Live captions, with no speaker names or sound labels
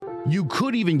You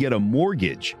could even get a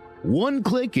mortgage. One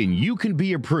click and you can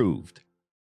be approved.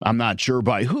 I'm not sure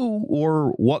by who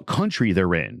or what country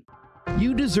they're in.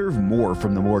 You deserve more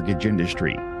from the mortgage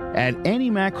industry. At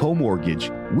AnyMac Home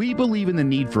Mortgage, we believe in the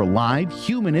need for live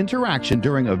human interaction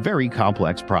during a very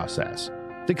complex process.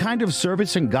 The kind of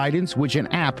service and guidance which an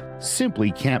app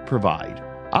simply can't provide.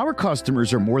 Our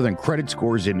customers are more than credit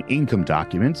scores and income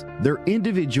documents. They're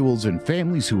individuals and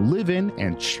families who live in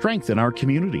and strengthen our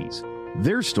communities.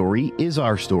 Their story is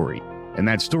our story, and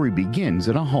that story begins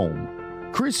in a home.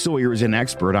 Chris Sawyer is an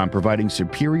expert on providing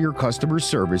superior customer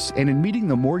service and in meeting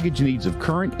the mortgage needs of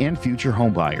current and future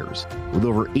home buyers. With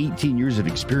over 18 years of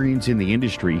experience in the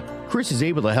industry, Chris is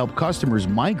able to help customers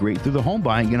migrate through the home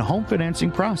buying and home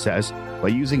financing process by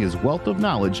using his wealth of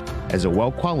knowledge as a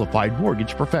well-qualified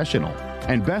mortgage professional.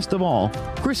 And best of all,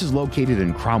 Chris is located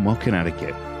in Cromwell,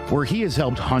 Connecticut, where he has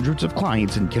helped hundreds of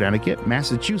clients in Connecticut,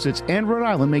 Massachusetts, and Rhode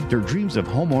Island make their dreams of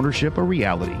home ownership a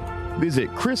reality. Visit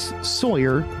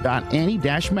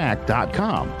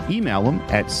chrissawyer.any-mac.com. Email him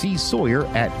at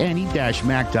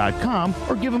csawyer@any-mac.com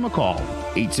or give him a call,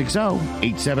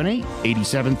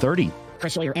 860-878-8730.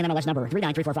 Chris Sawyer, NMLS number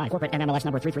 39345, corporate NMLS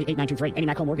number 338923,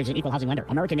 AnyMac Home Mortgage, an equal housing lender,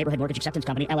 American Neighborhood Mortgage Acceptance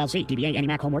Company, LLC, DBA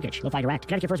AnyMac Home Mortgage, LoFi Direct,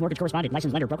 Connecticut First Mortgage Correspondent,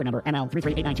 License Lender, Broker Number ML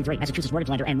 338923, Massachusetts Mortgage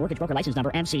Lender and Mortgage Broker License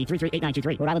Number MC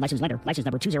 338923, Rhode Island License Lender, License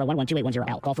Number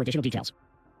 201128110L. Call for additional details.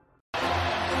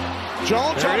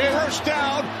 Jones on first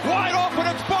down, wide open,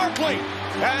 it's Barkley,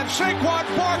 and Saquon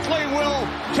Barkley will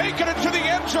take it into the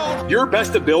end zone. Your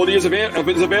best ability is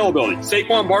availability.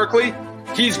 Saquon Barkley,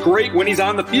 he's great when he's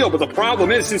on the field, but the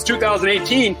problem is since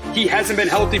 2018, he hasn't been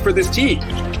healthy for this team.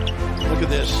 Look at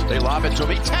this. They lob it to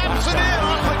him. He taps it in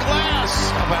off the glass.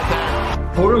 How about that?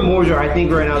 Porter Moser, I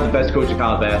think right now is the best coach in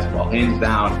college basketball, hands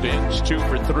down. Fins 2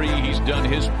 for 3. He's done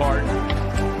his part.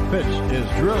 Pitch is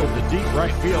drilled to deep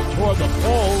right field toward the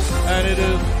pole, and it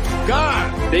is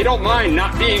gone. They don't mind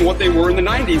not being what they were in the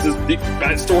 90s as the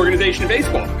best organization in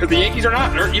baseball, because the Yankees are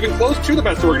not. They're even close to the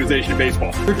best organization in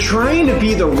baseball. They're trying to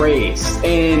be the Rays,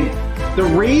 and the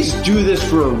Rays do this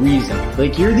for a reason.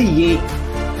 Like, you're the Yankees.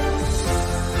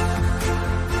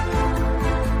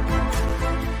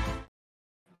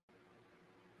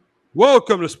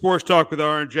 Welcome to Sports Talk with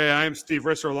R&J. I am Steve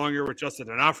Risser, along here with Justin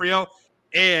D'Onofrio.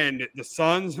 And the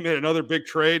Suns made another big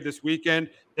trade this weekend.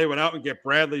 They went out and get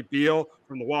Bradley Beal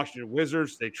from the Washington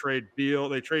Wizards. They trade Beal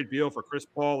for Chris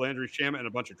Paul, Landry Shamet, and a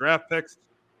bunch of draft picks.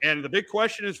 And the big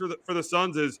question is for the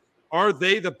Suns is, are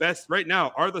they the best right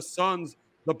now? Are the Suns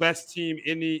the best team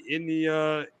in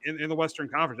the Western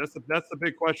Conference? That's the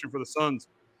big question for the Suns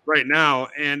right now.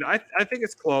 And I think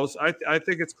it's close. I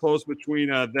think it's close between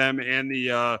them and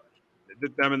the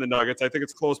Nuggets. I think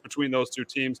it's close between those two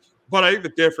teams. But I think the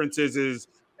difference is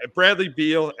Bradley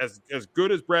Beal, as good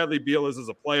as Bradley Beal is as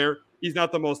a player, he's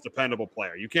not the most dependable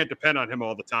player. You can't depend on him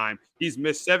all the time. He's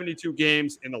missed 72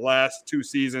 games in the last 2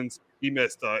 seasons. He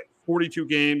missed 42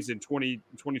 games in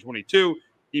 2022.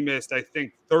 He missed, I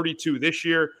think, 32 this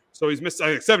year. So he's missed,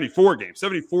 I think, 74 games.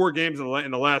 74 games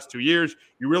in the last 2 years.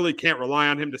 You really can't rely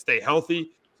on him to stay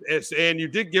healthy. And you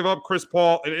did give up Chris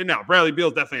Paul. And now Bradley Beal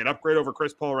is definitely an upgrade over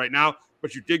Chris Paul right now.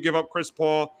 But you did give up Chris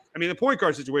Paul. I mean, the point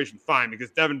guard situation, fine,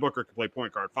 because Devin Booker can play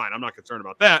point guard, fine. I'm not concerned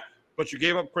about that. But you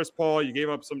gave up Chris Paul. You gave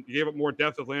up more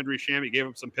depth with Landry Shamet. You gave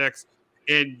up some picks.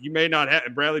 And you may not have –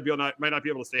 and Bradley Beal might not be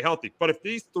able to stay healthy. But if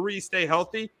these three stay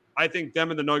healthy, I think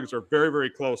them and the Nuggets are very, very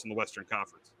close in the Western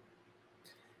Conference.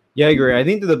 Yeah, I agree. I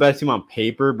think they're the best team on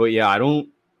paper. But, yeah, I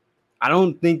don't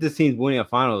think this team's winning a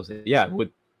finals. Yeah, with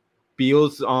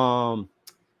Beal's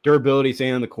durability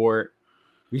staying on the court.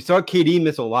 We saw KD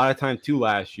miss a lot of time too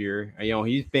last year. You know,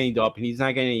 he's banged up and he's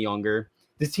not getting any younger.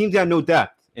 This team's got no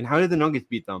depth. And how did the Nuggets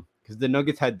beat them? Because the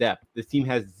Nuggets had depth. This team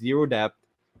has zero depth.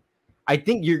 I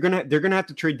think they're gonna have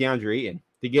to trade DeAndre Ayton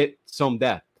to get some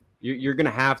depth. You're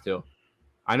gonna have to.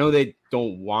 I know they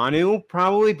don't want to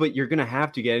probably, but you're gonna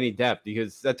have to get any depth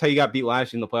because that's how you got beat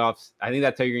last year in the playoffs. I think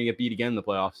that's how you're gonna get beat again in the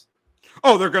playoffs.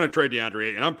 Oh, they're going to trade DeAndre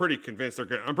Ayton. I'm pretty convinced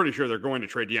I'm pretty sure they're going to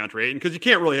trade DeAndre Ayton because you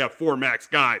can't really have 4 max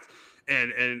guys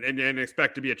and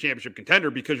expect to be a championship contender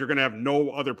because you're going to have no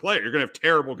other player. You're going to have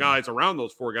terrible guys around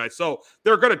those 4 guys. So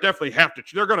they're going to definitely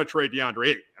they're going to trade DeAndre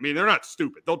Ayton. I mean, they're not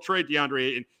stupid. They'll trade DeAndre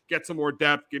Ayton, get some more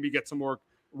depth, get some more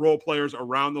role players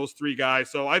around those 3 guys.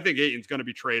 So I think Ayton's going to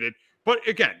be traded. But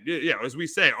again, as we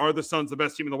say, are the Suns the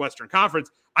best team in the Western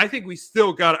Conference? I think we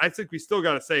still got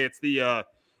to say it's the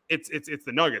it's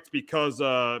the Nuggets because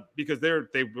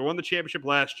they won the championship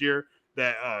last year.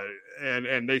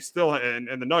 And they still and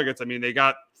the Nuggets. I mean, they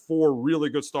got 4 really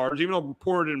good starters. Even though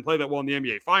Porter didn't play that well in the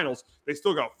NBA Finals, they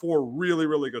still got 4 really,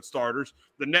 really good starters.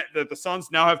 The Suns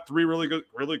now have 3 really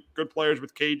good players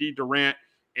with KD, Durant,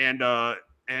 and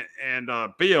and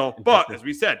Beal. But as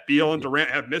we said, Beal and Durant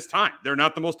have missed time. They're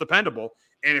not the most dependable.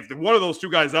 And if one of those two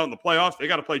guys out in the playoffs, they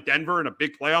got to play Denver in a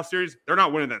big playoff series. They're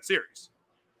not winning that series.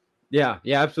 Yeah,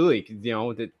 absolutely. 'Cause,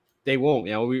 they won't.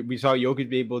 We saw Jokic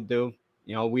be able to do.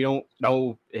 We don't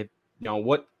know if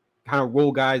what kind of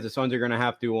role guys the Suns are going to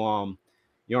have to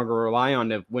rely on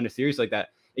to win a series like that.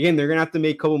 Again, they're going to have to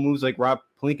make a couple moves like Rob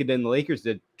Pelinka did and the Lakers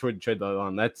did toward trade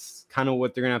deadline. That's kind of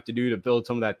what they're going to have to do to build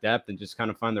some of that depth and just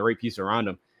kind of find the right piece around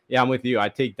them. Yeah, I'm with you. I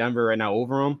take Denver right now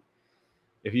over them.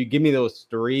 If you give me those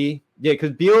three,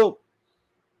 because Beal,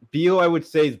 I would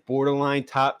say, is borderline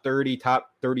top 30,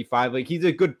 top 35. Like, he's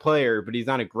a good player, but he's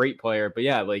not a great player. But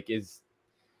yeah, like, is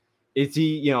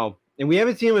he, and we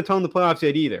haven't seen him a ton in the playoffs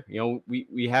yet either.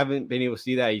 We haven't been able to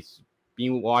see that. He's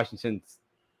being with Washington.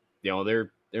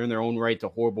 They're in their own right. It's a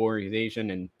horrible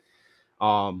organization, and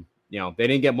they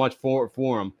didn't get much for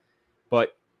him,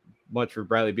 but much for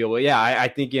Bradley Beal. But yeah, I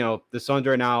think the Suns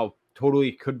right now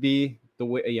totally could be the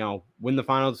way, win the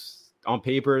finals on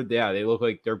paper. Yeah, they look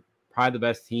like they're probably the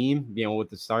best team, with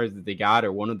the stars that they got,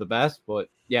 or one of the best. But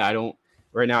yeah,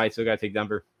 right now I still got to take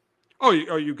Denver. Oh,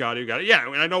 you got it. Yeah,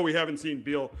 I know we haven't seen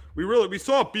Beal. We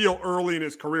saw Beal early in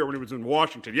his career when he was in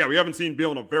Washington. Yeah, we haven't seen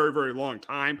Beal in a very, very long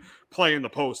time play in the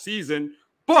postseason.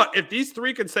 But if these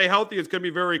three can stay healthy, it's going to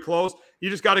be very close. You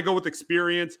just got to go with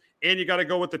experience, and you got to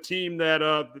go with the team that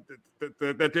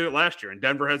did it last year. And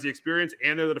Denver has the experience,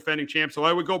 and they're the defending champ. So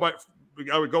I would go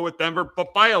with Denver,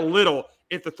 but by a little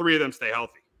if the three of them stay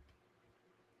healthy.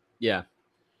 Yeah,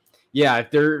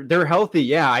 if they're healthy,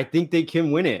 yeah, I think they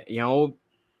can win it.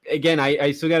 Again,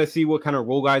 I still got to see what kind of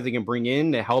role guys they can bring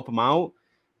in to help them out.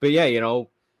 But yeah,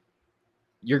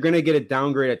 you're going to get a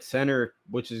downgrade at center,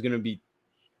 which is going to be,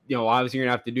 obviously you're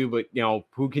going to have to do. But,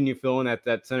 who can you fill in at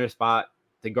that center spot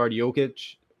to guard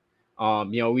Jokic?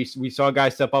 We saw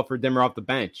guys step up for Denver off the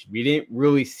bench. We didn't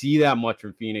really see that much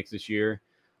from Phoenix this year.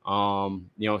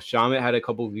 Shamet had a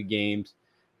couple of good games.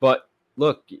 But,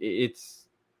 look, it's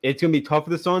going to be tough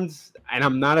for the Suns, and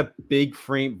I'm not a big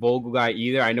Frank Vogel guy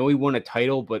either. I know he won a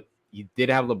title, but he did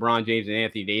have LeBron James and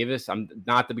Anthony Davis. I'm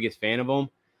not the biggest fan of him,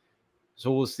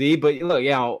 so we'll see. But look,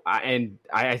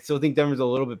 I still think Denver's a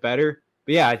little bit better.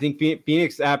 But yeah, I think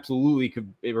Phoenix absolutely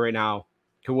could right now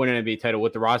win an NBA title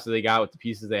with the roster they got, with the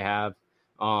pieces they have.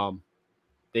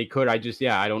 They could. I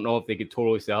don't know if they could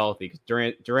totally stay healthy,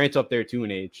 because Durant's up there too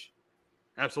in age.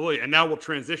 Absolutely. And now we'll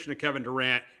transition to Kevin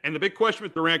Durant. And the big question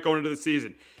with Durant going into the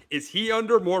season, is he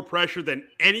under more pressure than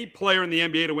any player in the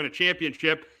NBA to win a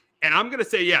championship? And I'm going to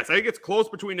say yes. I think it's close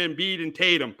between Embiid and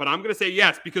Tatum, but I'm going to say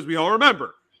yes because we all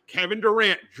remember Kevin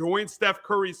Durant joined Steph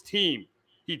Curry's team.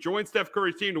 He joined Steph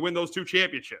Curry's team to win those two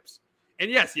championships. And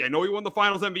yes, I know he won the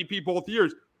Finals MVP both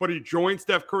years, but he joined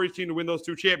Steph Curry's team to win those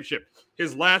two championships.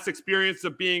 His last experience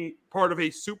of being part of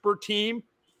a super team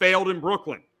failed in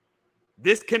Brooklyn.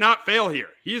 This cannot fail here.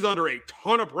 He's under a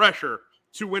ton of pressure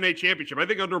to win a championship. I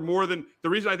think the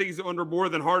reason I think he's under more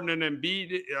than Harden and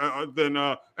Embiid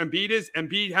Embiid is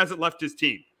Embiid hasn't left his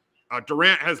team.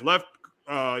 Durant has left.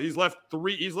 He's left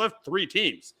three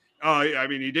teams.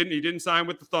 He didn't sign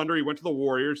with the Thunder. He went to the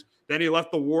Warriors. Then he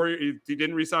left the Warriors. He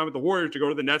didn't re-sign with the Warriors to go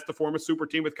to the Nets to form a super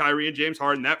team with Kyrie and James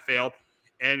Harden. That failed.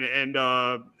 And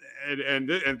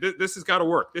this has got to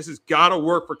work. This has got to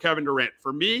work for Kevin Durant.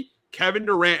 For me, Kevin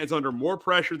Durant is under more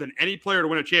pressure than any player to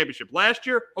win a championship. Last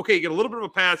year, okay, you get a little bit of a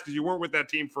pass because you were only with that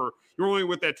team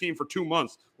for 2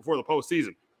 months before the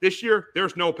postseason. This year,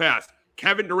 there's no pass.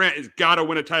 Kevin Durant has got to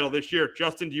win a title this year.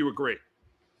 Justin, do you agree?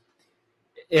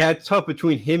 Yeah, it's tough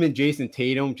between him and Jason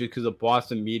Tatum just because the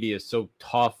Boston media is so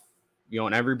tough,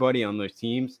 on everybody on those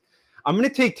teams. I'm going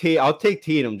to take Tatum. I'll take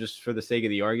Tatum just for the sake of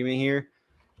the argument here.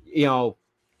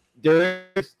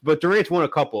 But Durant's won a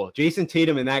couple. Jason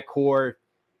Tatum in that core,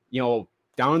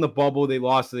 down in the bubble, they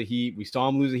lost to the Heat. We saw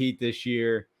them lose the Heat this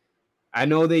year. I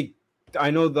know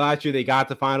last year they got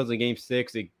the finals in Game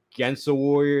 6 against the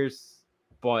Warriors,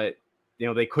 but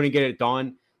they couldn't get it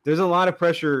done. There's a lot of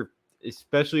pressure,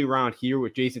 especially around here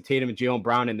with Jason Tatum and Jaylen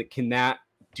Brown, and can that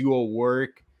duo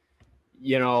work?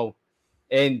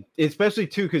 And especially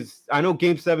too, because I know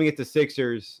Game 7 against the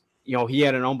Sixers, he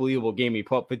had an unbelievable game. He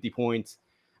put up 50 points.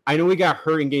 I know he got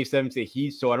hurt in Game 7 to the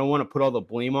Heat, so I don't want to put all the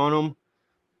blame on him.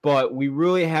 But we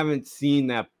really haven't seen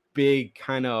that big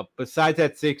kind of, besides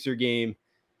that Sixer game,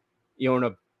 in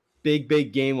a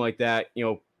big game like that,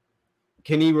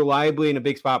 can he reliably in a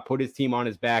big spot put his team on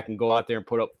his back and go out there and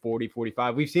put up 40,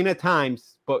 45? We've seen it at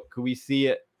times, but could we see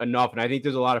it enough? And I think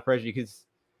there's a lot of pressure because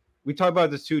we talked about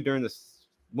this too during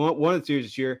one of the series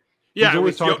this year. Yeah, we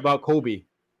always talked about Kobe.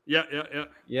 Yeah.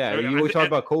 You always talk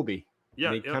about Kobe.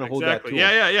 Yeah, kind of hold exactly.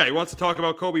 That to him. Yeah. He wants to talk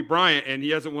about Kobe Bryant, and he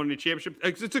hasn't won any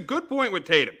championships. It's a good point with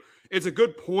Tatum. It's a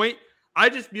good point. I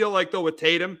just feel like, though, with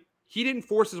Tatum, he didn't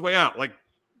force his way out. Like,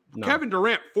 Kevin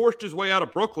Durant forced his way out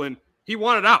of Brooklyn. He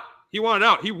wanted out. He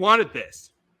wanted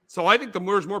this. So I think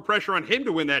there's more pressure on him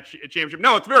to win that championship.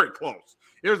 No, it's very close.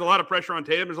 There's a lot of pressure on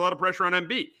Tatum. There's a lot of pressure on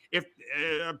Embiid.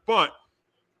 But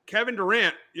Kevin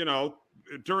Durant,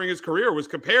 during his career was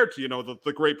compared to,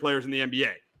 the great players in the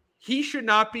NBA. He should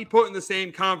not be put in the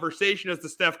same conversation as the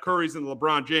Steph Currys and the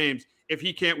LeBron James if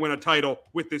he can't win a title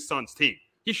with his son's team.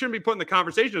 He shouldn't be put in the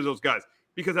conversation as those guys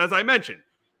because, as I mentioned,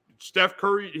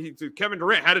 Kevin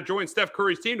Durant had to join Steph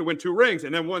Curry's team to win 2 rings,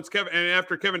 and then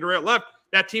after Kevin Durant left,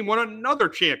 that team won another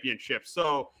championship.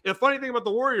 So the funny thing about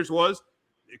the Warriors was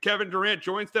Kevin Durant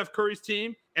joined Steph Curry's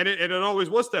team, and it always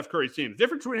was Steph Curry's team. The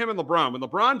difference between him and LeBron, when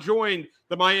LeBron joined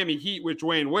the Miami Heat with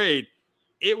Dwayne Wade,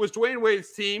 it was Dwayne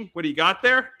Wade's team when he got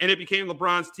there, and it became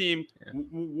LeBron's team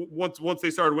once they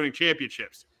started winning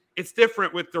championships. It's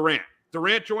different with Durant.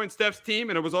 Durant joined Steph's team,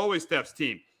 and it was always Steph's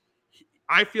team.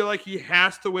 I feel like he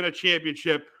has to win a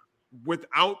championship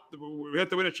not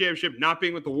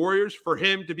being with the Warriors for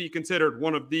him to be considered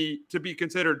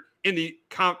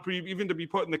even to be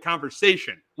put in the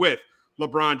conversation with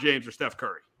LeBron James or Steph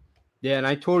Curry. Yeah, and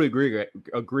I totally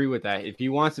agree with that. If he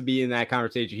wants to be in that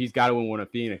conversation, he's got to win one of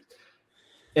Phoenix.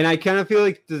 And I kind of feel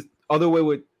like the other way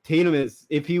with Tatum is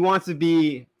if he wants to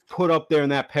be put up there in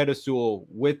that pedestal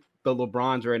with the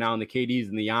LeBrons right now and the KDs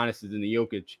and the Giannis's and the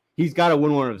Jokic, he's got to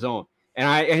win one of his own. And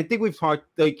I think we've talked,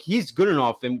 like, he's good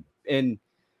enough and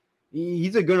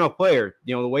he's a good enough player.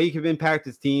 The way he can impact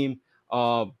his team,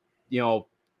 the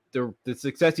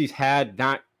success he's had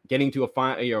not getting to a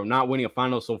final, not winning a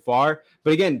final so far.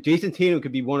 But again, Jason Tatum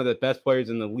could be one of the best players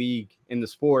in the league, in the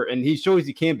sport, and he shows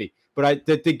he can be. But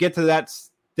to get to that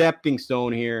stepping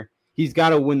stone here, he's got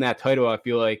to win that title, I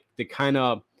feel like, to kind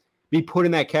of be put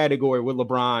in that category with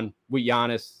LeBron, with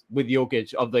Giannis, with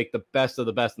Jokic, of like the best of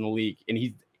the best in the league. And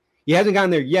he hasn't gotten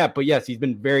there yet, but yes, he's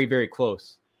been very, very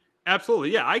close.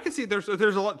 Absolutely. Yeah, I can see there's a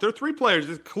lot. There are 3 players.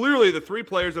 There's clearly the 3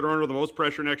 players that are under the most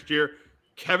pressure next year.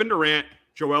 Kevin Durant,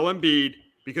 Joel Embiid,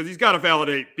 because he's got to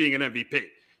validate being an MVP.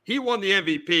 He won the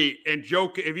MVP, and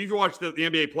if you've watched the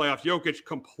NBA playoffs, Jokic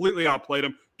completely outplayed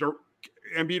him.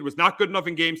 Embiid was not good enough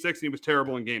in Game 6, and he was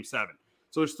terrible in Game 7.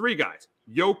 So there's 3 guys.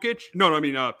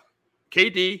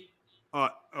 KD,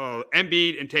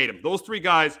 Embiid, and Tatum. Those 3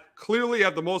 guys clearly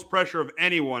have the most pressure of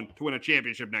anyone to win a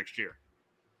championship next year.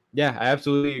 Yeah, I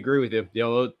absolutely agree with you.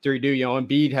 Those 3 do.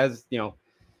 Embiid has,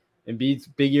 Embiid's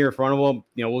big year in front of him.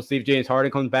 We'll see if James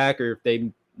Harden comes back or if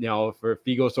they, if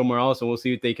he goes somewhere else, and we'll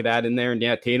see what they could add in there. And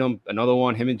yeah, Tatum, another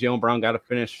one. Him and Jaylen Brown got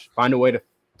to find a way to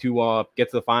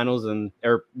get to the finals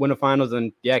or win the finals.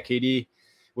 And yeah, KD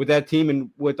with that team and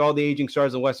with all the aging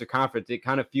stars in the Western Conference, it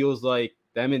kind of feels like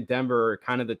them and Denver are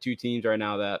kind of the 2 teams right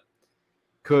now that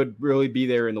could really be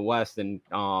there in the West, and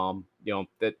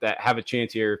that have a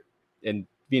chance here. And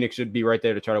Phoenix should be right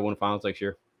there to try to win the finals next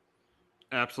year.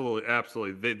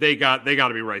 Absolutely. They got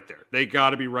to be right there. They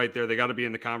got to be right there. They got to be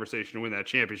in the conversation to win that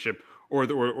championship, or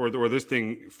this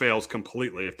thing fails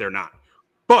completely if they're not.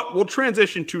 But we'll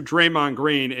transition to Draymond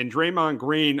Green. And Draymond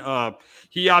Green,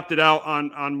 he opted out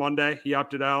on Monday. He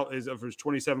opted out of his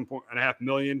 $27.5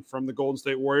 million from the Golden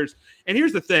State Warriors. And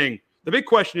here's the thing. The big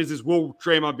question is will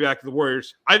Draymond be back to the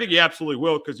Warriors? I think he absolutely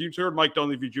will, because you heard Mike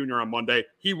Dunleavy Jr. on Monday.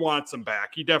 He wants him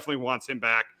back. He definitely wants him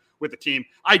back with the team.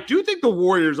 I do think the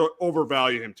Warriors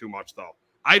overvalue him too much, though.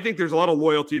 I think there's a lot of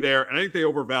loyalty there, and I think they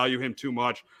overvalue him too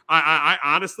much. I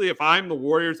honestly, if I'm the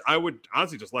Warriors, I would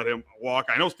honestly just let him walk.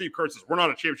 I know Steve Kerr says we're not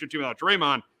a championship team without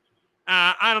Draymond.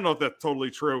 I don't know if that's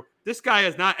totally true. This guy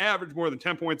has not averaged more than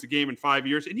 10 points a game in 5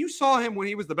 years, and you saw him when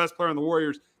he was the best player on the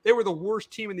Warriors. They were the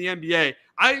worst team in the NBA.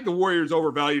 I think the Warriors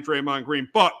overvalue Draymond Green,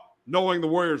 but knowing the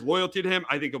Warriors' loyalty to him,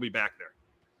 I think he'll be back there.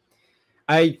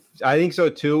 I think so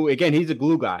too. Again, he's a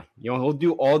glue guy. He'll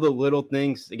do all the little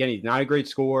things. Again, he's not a great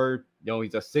scorer.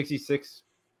 He's a 66%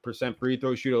 free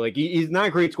throw shooter. Like he's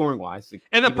not great scoring wise.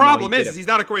 And the problem is he's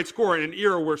not a great scorer in an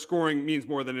era where scoring means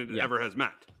more than it ever has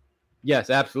meant. Yes,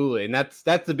 absolutely. And that's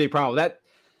the big problem.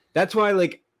 That's why,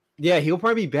 he'll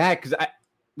probably be back, because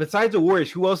besides the Warriors,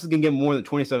 who else is gonna give him more than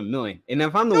 $27 million? And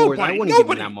if I'm the Warriors, I wouldn't give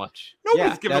him that much.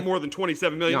 Nobody's giving him more than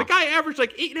 $27 million. No. The guy averaged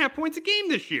 8.5 points a game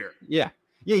this year. Yeah,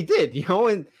 he did.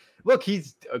 And look,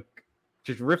 he's a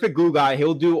terrific glue guy.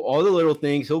 He'll do all the little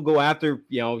things. He'll go after.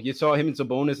 You saw him and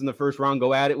Sabonis in the first round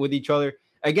go at it with each other.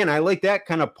 Again, I like that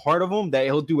kind of part of him, that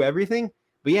he'll do everything.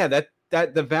 But yeah,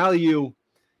 that the value.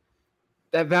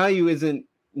 That value isn't,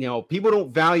 people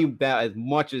don't value that as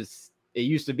much as it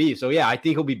used to be. So yeah, I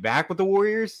think he'll be back with the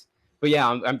Warriors. But yeah,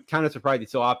 I'm kind of surprised he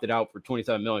still opted out for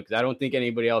 $27 million, because I don't think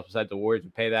anybody else besides the Warriors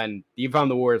would pay that. And if I'm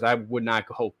the Warriors, I would not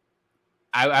go.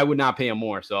 I would not pay him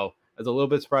more. So was a little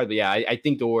bit surprised. But yeah, I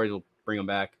think the Warriors will bring him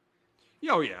back.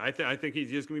 Yeah, oh yeah, I think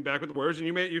he's just going to be back with the Warriors, and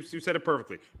you said it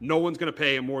perfectly. No one's going to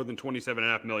pay him more than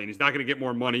 $27.5 million. He's not going to get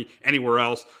more money anywhere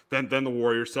else than the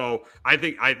Warriors. So I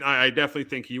think I definitely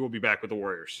think he will be back with the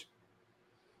Warriors.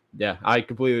 Yeah, I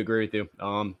completely agree with you.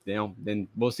 Then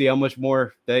we'll see how much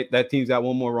more that team's got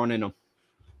one more run in them.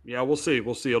 Yeah, we'll see.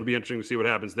 It'll be interesting to see what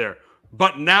happens there.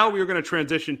 But now we're going to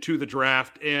transition to the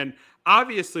draft, and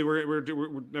obviously we're going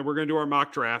to do our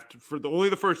mock draft for only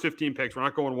the first 15 picks. We're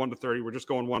not going 1 to 30. We're just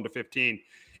going 1 to 15,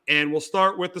 and we'll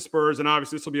start with the Spurs. And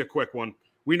obviously this will be a quick one.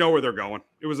 We know where they're going.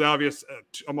 It was obvious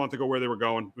a month ago where they were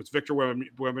going. It was Victor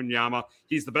Wembanyama.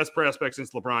 He's the best prospect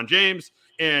since LeBron James,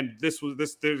 and this.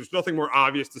 There's nothing more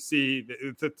obvious to see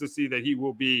that he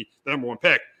will be the number one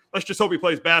pick. Let's just hope he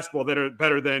plays basketball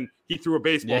better than he threw a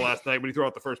baseball last night when he threw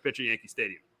out the first pitch at Yankee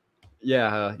Stadium.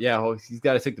 Yeah. He's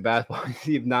got to stick to basketball.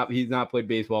 He's not played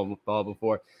baseball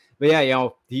before. But yeah,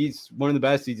 he's one of the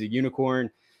best. He's a unicorn.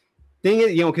 Thing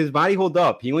is, because his body holds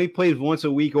up. He only plays once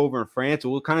a week over in France, so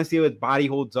we'll kind of see how his body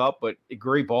holds up. But a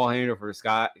great ball handler for his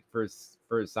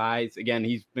size. Again,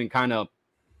 he's been kind of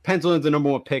penciled as the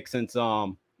number one pick since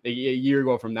a year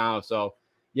ago from now. So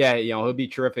yeah, he'll be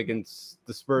terrific. And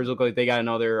the Spurs look like they got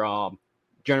another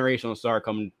generational star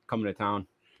coming to town.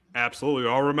 Absolutely.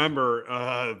 I'll remember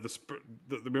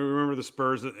the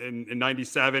Spurs in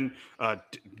 97.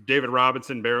 David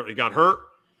Robinson barely got hurt.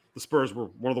 The Spurs were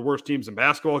one of the worst teams in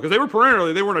basketball because they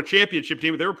weren't a championship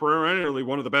team, but they were perennially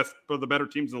one of the better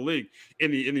teams in the league in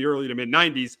the early to mid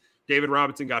 90s. David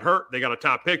Robinson got hurt. They got a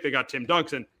top pick. They got Tim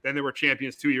Duncan. Then they were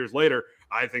champions 2 years later.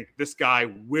 I think this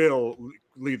guy will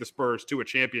lead the Spurs to a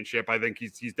championship. I think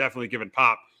he's definitely given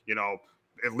Pop,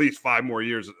 at least 5 more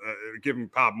years, giving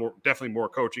Pop definitely more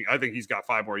coaching. I think he's got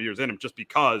 5 more years in him just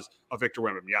because of Victor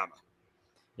Wembanyama.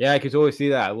 Yeah, I could totally see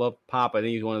that. I love Pop. I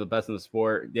think he's one of the best in the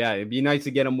sport. Yeah, it'd be nice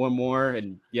to get him one more.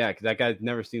 And yeah, because that guy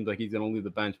never seems like he's going to leave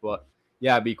the bench. But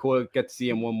yeah, it'd be cool to get to see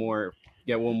him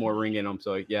get one more ring in him.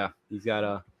 So yeah, he's got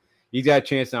a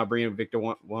chance now bringing Victor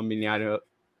Wembanyama,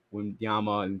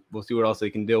 and we'll see what else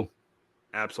they can do.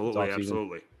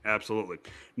 Absolutely.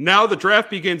 Now the draft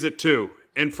begins at 2.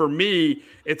 And for me,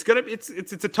 it's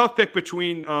a tough pick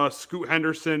between Scoot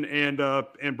Henderson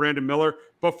and Brandon Miller.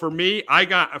 But for me,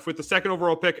 with the second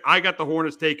overall pick, I got the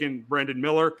Hornets taking Brandon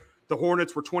Miller. The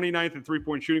Hornets were 29th in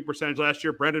three-point shooting percentage last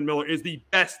year. Brandon Miller is the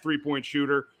best three-point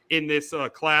shooter in this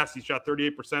class. He shot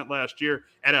 38% last year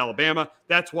at Alabama.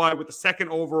 That's why with the second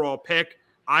overall pick,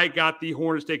 I got the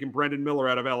Hornets taking Brandon Miller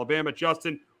out of Alabama.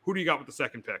 Justin, who do you got with the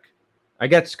second pick? I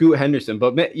got Scoot Henderson.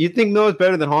 But you think Miller's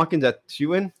better than Hawkins at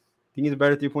shooting? Think he's a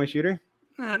better three-point shooter?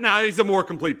 No, he's a more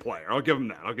complete player. I'll give him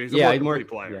that. Okay, he's a more complete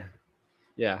player.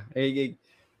 Yeah.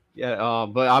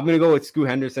 But I'm gonna go with Scoot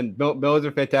Henderson. Miller's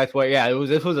a fantastic player. Yeah,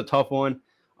 this was a tough one.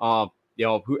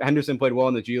 Henderson played well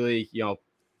in the G League. He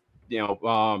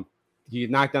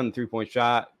knocked down the 3-point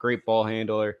shot. Great ball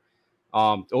handler.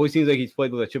 Always seems like he's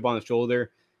played with a chip on his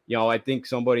shoulder. I think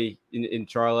somebody in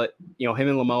Charlotte, him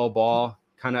and LaMelo Ball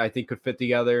kind of I think could fit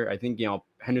together. I think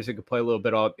Henderson could play a little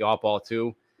bit off ball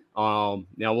too.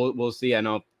 We'll see. I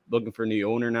know looking for a new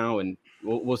owner now, and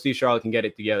we'll see if Charlotte can get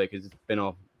it together because it's been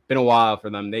a while for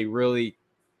them. They really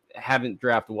haven't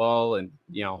drafted well, and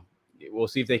we'll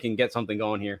see if they can get something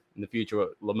going here in the future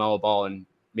with LaMelo Ball and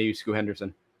maybe Scoot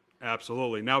Henderson.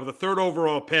 Absolutely. Now with the third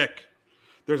overall pick,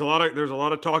 there's a lot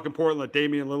of talk in Portland that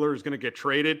Damian Lillard is going to get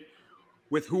traded.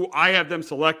 With who I have them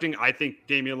selecting, I think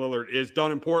Damian Lillard is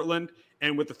done in Portland.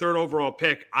 And with the third overall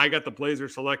pick, I got the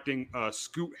Blazers selecting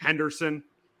Scoot Henderson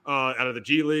out of the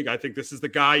G League. I think this is the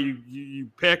guy you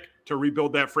pick to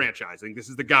rebuild that franchise. I think this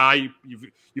is the guy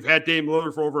you've had Dame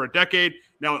Lillard for over a decade.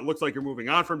 Now it looks like you're moving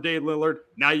on from Dame Lillard.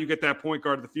 Now you get that point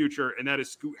guard of the future, and that is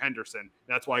Scoot Henderson.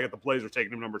 That's why I got the Blazers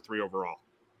taking him number 3 overall.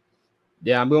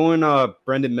 Yeah, I'm going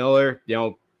Brendan Miller.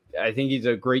 I think he's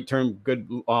a great good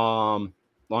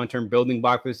long-term building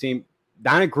block for the team.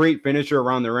 Not a great finisher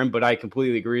around the rim, but I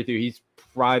completely agree with you. He's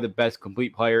probably the best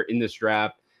complete player in this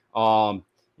draft.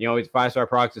 He's 5-star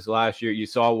prospect last year. You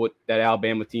saw what that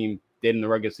Alabama team did in the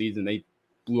regular season. They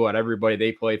blew out everybody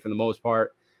they played for the most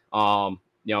part.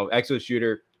 Excellent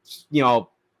shooter.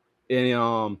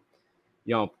 Around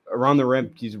the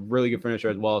rim, he's a really good finisher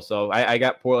as well. So I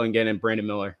got Portland getting Brandon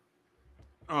Miller.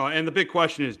 And the big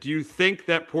question is, do you think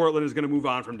that Portland is going to move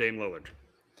on from Dame Lillard?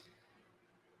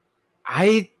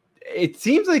 It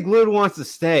seems like Lillard wants to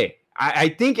stay. I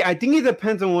think it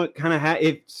depends on what kind of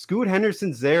if Scoot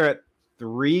Henderson's there at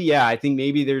 3, yeah, I think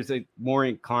maybe there's a more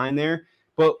incline there.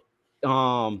 But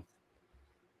I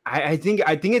think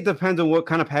it depends on what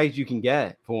kind of package you can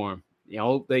get for him.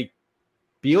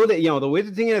 Beal, that the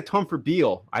Wizards didn't get a ton for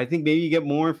Beal. I think maybe you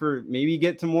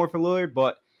get some more for Lillard,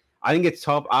 but I think it's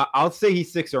tough. I'll say he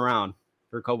sticks around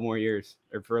for a couple more years,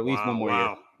 or for at least one more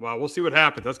year. Wow. We'll see what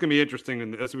happens. That's going to be interesting,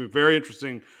 and that's going to be very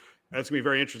interesting. That's going to be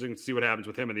very interesting to see what happens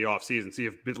with him in the offseason, see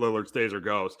if Lillard stays or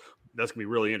goes. That's going to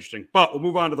be really interesting. But we'll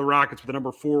move on to the Rockets with the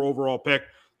number 4 overall pick.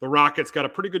 The Rockets got a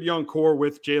pretty good young core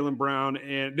with Jalen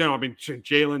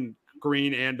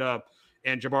Green and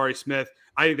Jabari Smith.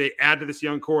 I think they add to this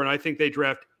young core, and I think they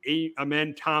draft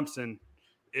Amen Thompson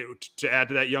to add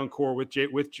to that young core with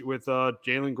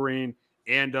Jalen Green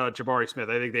and Jabari Smith.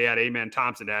 I think they add Amen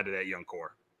Thompson to add to that young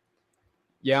core.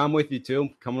 Yeah, I'm with you too.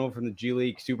 Coming over from the G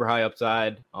League, super high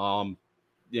upside. The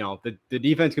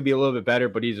defense could be a little bit better,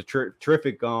 but he's a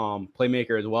terrific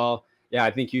playmaker as well. Yeah, I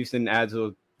think Houston adds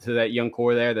to that young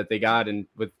core there that they got, and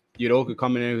with Udoka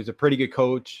coming in, who's a pretty good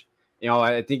coach.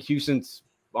 I think Houston's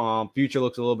future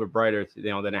looks a little bit brighter,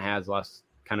 than it has last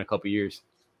kind of couple years.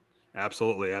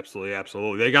 Absolutely.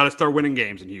 They got to start winning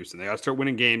games in Houston. They got to start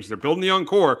winning games. They're building the young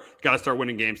core. Got to start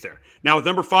winning games there. Now, with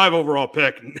number 5 overall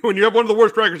pick, when you have one of the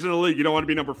worst records in the league, you don't want to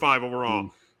be number 5 overall.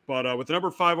 But with the number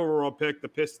 5 overall pick,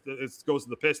 it goes to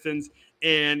the Pistons.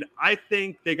 And I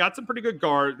think they got some pretty good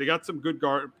guard. They got some good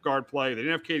guard play. They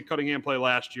didn't have Cade Cunningham play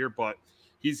last year, but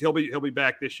he'll be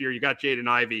back this year. You got Jaden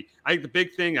Ivey. I think the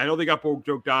big thing, I know they got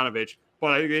Bogdanovich,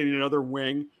 but I think they need another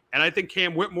wing. And I think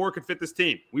Cam Whitmore could fit this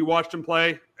team. We watched him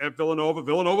play at Villanova.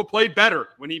 Villanova played better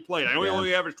when he played. I know he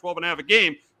only averaged 12.5 a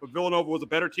game, but Villanova was a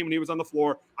better team when he was on the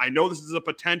floor. I know this is a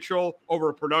potential over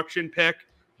a production pick,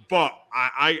 but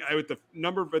I with the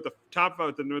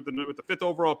 5th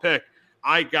overall pick,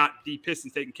 I got the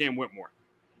Pistons taking Cam Whitmore.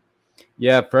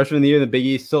 Yeah, freshman of the year in the Big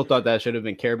East. Still thought that should have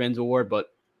been Caravan's award,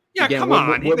 but yeah, again, come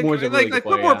on. Whitmore's a really good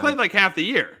player. Whitmore played like half the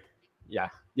year. Yeah,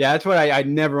 that's what I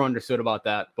never understood about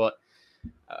that, but.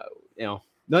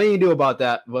 Nothing you can do about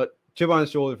that, but chip on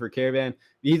his shoulder for Caravan.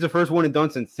 He's the first one and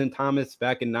done since Tim Thomas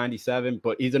back in 97,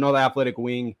 but he's another athletic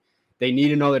wing. They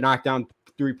need another knockdown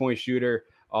 3-point shooter.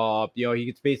 He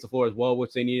can space the floor as well,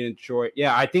 which they need in Detroit.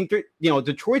 Yeah, I think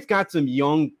Detroit's got some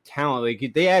young talent.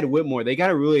 Like, they add Whitmore. They got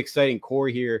a really exciting core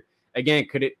here. Again,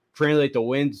 could it translate to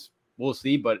wins? We'll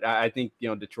see, but I think,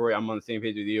 Detroit, I'm on the same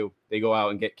page with you. They go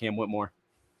out and get Cam Whitmore.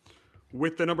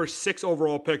 With the number 6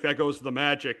 overall pick, that goes to the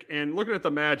Magic. And looking at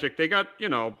the Magic, they got,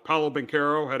 Paolo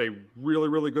Banchero had a really,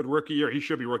 really good rookie year. He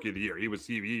should be rookie of the year.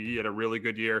 He had a really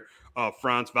good year.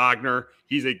 Franz Wagner,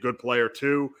 he's a good player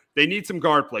too. They need some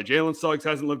guard play. Jalen Suggs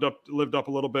hasn't lived up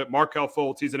a little bit. Markelle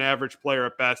Fultz, he's an average player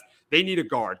at best. They need a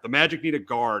guard. The Magic need a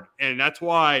guard. And that's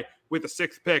why with the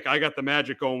 6th pick, I got the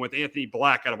Magic going with Anthony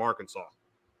Black out of Arkansas.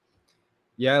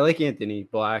 Yeah, I like Anthony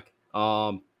Black.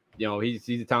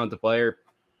 He's a talented player.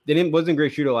 Wasn't a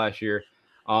great shooter last year.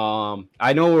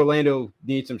 I know Orlando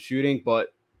needs some shooting,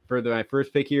 but for my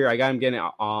first pick here, I got him getting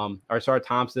Arsar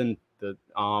Thompson, the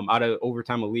out of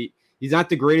Overtime Elite. He's not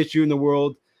the greatest shooter in the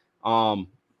world,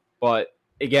 but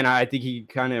again, I think he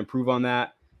kind of improve on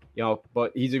that.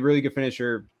 But he's a really good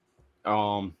finisher.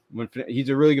 He's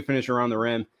a really good finisher around the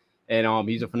rim, and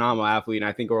he's a phenomenal athlete. And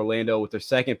I think Orlando with their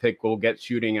 2nd pick will get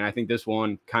shooting, and I think this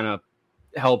one kind of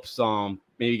helps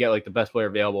maybe get like the best player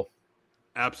available.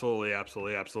 Absolutely.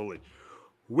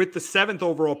 With the 7th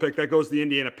overall pick, that goes to the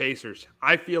Indiana Pacers.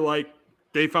 I feel like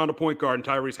they found a point guard in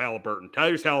Tyrese Halliburton.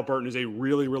 Tyrese Halliburton is a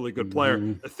really, really good player.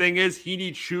 The thing is, he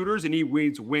needs shooters and he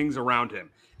needs wings around him.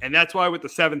 And that's why with the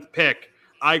 7th pick,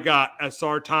 I got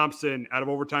Asar Thompson out of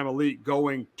Overtime Elite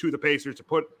going to the Pacers to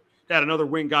put that another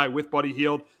wing guy with Buddy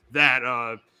Hield that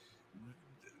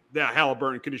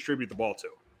Halliburton can distribute the ball to.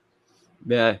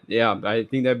 Yeah, I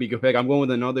think that'd be a good pick. I'm going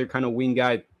with another kind of wing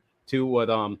guy too, with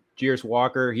Jarius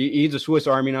Walker. He's a Swiss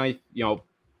Army knife,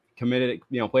 committed,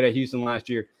 played at Houston last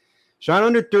year. Shot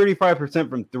under 35%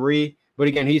 from 3, but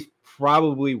again, he's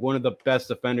probably one of the best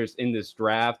defenders in this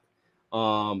draft.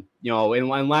 And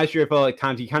last year I felt like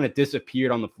times he kind of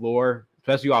disappeared on the floor,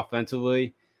 especially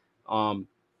offensively. And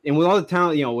with all the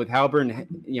talent, with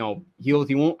Halliburton,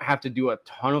 he won't have to do a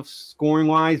ton of scoring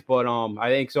wise, but I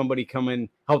think somebody come in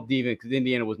help defense because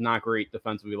Indiana was not great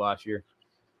defensively last year.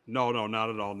 No, not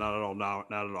at all.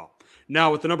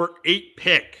 Now with the number 8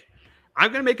 pick,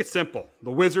 I'm going to make it simple.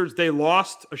 The Wizards, they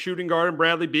lost a shooting guard in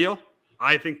Bradley Beal.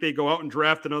 I think they go out and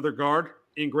draft another guard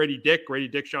in Grady Dick. Grady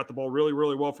Dick shot the ball really,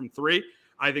 really well from 3.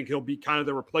 I think he'll be kind of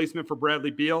the replacement for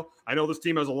Bradley Beal. I know this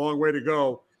team has a long way to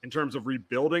go in terms of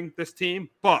rebuilding this team,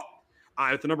 but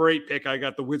at the number 8 pick, I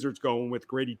got the Wizards going with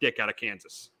Grady Dick out of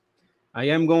Kansas. I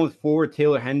am going with forward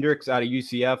Taylor Hendricks out of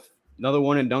UCF. Another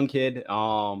one and done kid.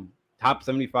 Top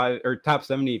 75 or top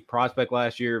 70 prospect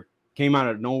last year, came out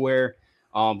of nowhere.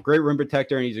 Great rim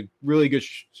protector, and he's a really good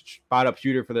spot up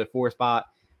shooter for the 4 spot.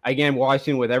 again,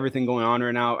 Washington with everything going on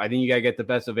right now, I think you got to get the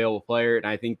best available player, and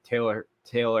I think Taylor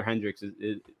Hendricks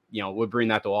is would bring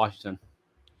that to Washington.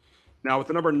 Now, with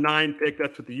the number 9 pick,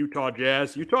 that's with the Utah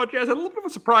Jazz. Utah Jazz had a little bit of a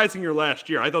surprising year last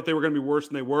year. I thought they were going to be worse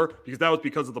than they were because that was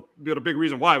because of the big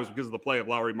reason why was because of the play of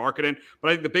Lowry Markkanen. But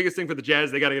I think the biggest thing for the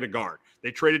Jazz, they got to get a guard. They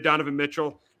traded Donovan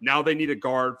Mitchell. Now they need a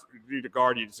guard. You need a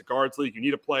guard. It's a guards league. You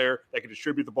need a player that can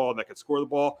distribute the ball and that can score the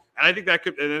ball. And I think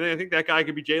that guy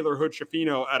could be Jalen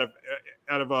Hood-Schifino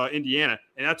out of Indiana.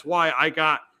 And that's why I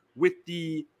got with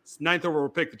the 9th overall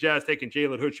pick, the Jazz taking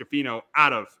Jalen Hood-Schifino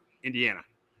out of Indiana.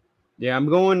 Yeah, I'm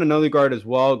going another guard as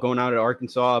well, going out at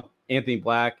Arkansas, Anthony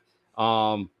Black. He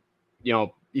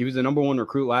was the number 1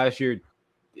 recruit last year.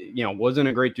 Wasn't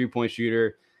a great 3-point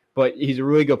shooter, but he's a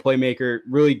really good playmaker,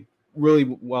 really,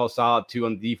 really well solid too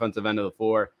on the defensive end of the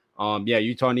floor.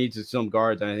 Utah needs some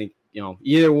guards, and I think,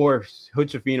 either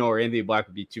Hood-Schifino or Anthony Black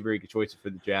would be 2 very good choices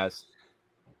for the Jazz.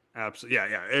 Absolutely.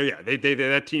 Yeah.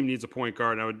 That team needs a point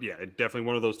guard. Definitely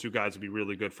one of those 2 guys would be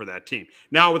really good for that team.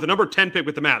 Now, with the number 10 pick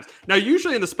with the Mavs. Now,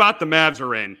 usually in the spot the Mavs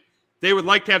are in, they would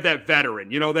like to have that veteran,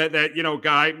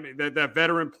 guy, that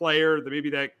veteran player, maybe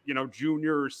that,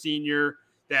 junior or senior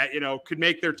that, could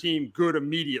make their team good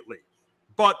immediately.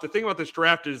 But the thing about this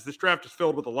draft is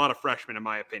filled with a lot of freshmen, in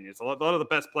my opinion. A lot of the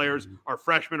best players are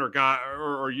freshmen or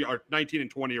 19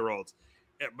 and 20-year-olds.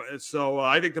 So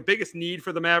I think the biggest need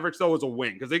for the Mavericks, though, is a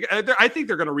wing because I think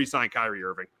they're going to re-sign Kyrie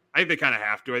Irving. I think they kind of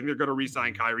have to. I think they're going to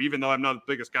re-sign Kyrie, even though I'm not the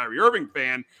biggest Kyrie Irving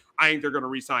fan. I think they're going to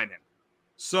re-sign him.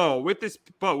 So with this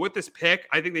pick,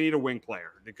 I think they need a wing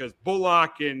player because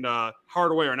Bullock and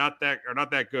Hardaway are not that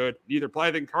good.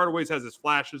 I think Hardaway has his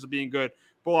flashes of being good.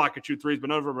 Bullock can shoot threes, but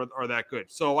none of them are that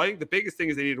good. So I think the biggest thing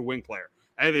is they need a wing player.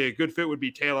 I think a good fit would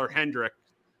be Taylor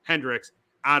Hendricks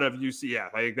out of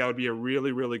UCF. I think that would be a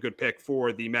really, really good pick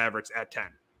for the Mavericks at 10.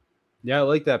 Yeah, I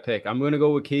like that pick. I'm going to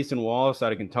go with Cason Wallace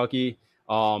out of Kentucky.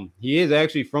 He is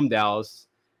actually from Dallas,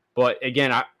 but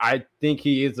again, I think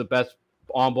he is the best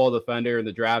on-ball defender in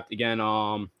the draft. Again,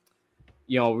 I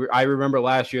remember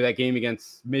last year that game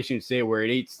against Michigan State where it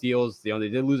 8 steals. They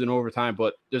did lose in overtime,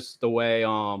 but just the way,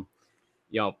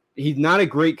 he's not a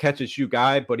great catch and shoot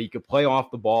guy, but he could play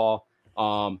off the ball.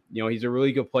 He's a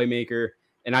really good playmaker.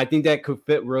 And I think that could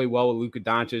fit really well with Luka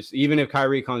Doncic. Even if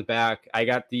Kyrie comes back, I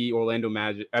got the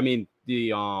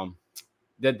the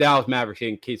Dallas Mavericks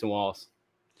getting Cason Wallace.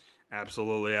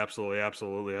 Absolutely.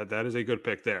 That is a good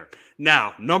pick there.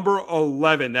 Now, number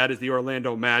 11, that is the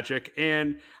Orlando Magic.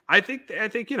 And I think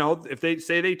if they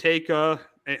say they take a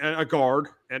guard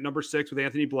at number 6 with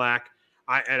Anthony Black,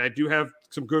 I do have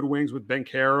some good wings with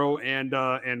Banchero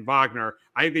and Wagner.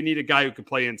 I think they need a guy who can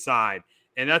play inside.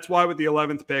 And that's why with the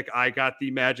 11th pick, I got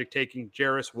the Magic taking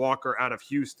Jarris Walker out of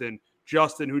Houston.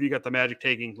 Justin, who do you got the Magic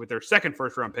taking with their second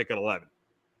first-round pick at 11?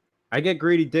 I get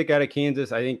Grady Dick out of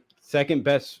Kansas. I think second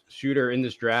best shooter in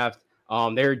this draft.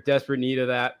 They're in desperate need of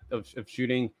that, of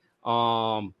shooting.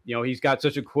 He's got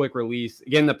such a quick release.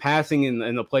 Again, the passing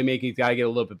and the playmaking's got to get a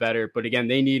little bit better. But again,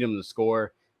 they need him to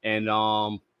score. And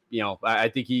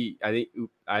I think he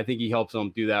helps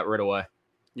them do that right away.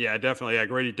 Yeah, definitely. Yeah,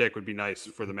 Grady Dick would be nice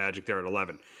for the Magic there at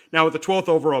 11. Now, with the 12th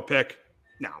overall pick,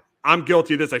 now I'm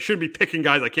guilty of this. I shouldn't be picking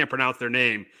guys I can't pronounce their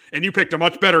name. And you picked a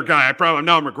much better guy.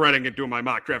 I'm regretting it doing my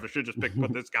mock draft. I should just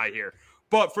put this guy here.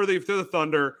 But for the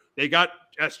Thunder, they got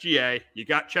SGA. You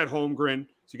got Chet Holmgren.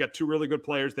 So you got 2 really good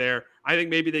players there. I think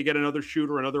maybe they get another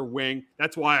shooter, another wing.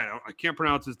 That's why I can't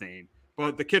pronounce his name.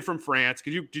 But the kid from France,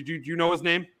 do you know his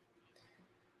name?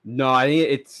 No,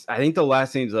 I think the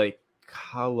last name's like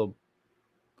Caleb.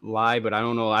 But I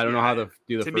don't know. I don't know how to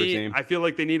do the first name. I feel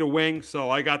like they need a wing, so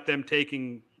I got them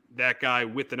taking that guy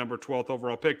with the number 12th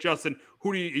overall pick. Justin,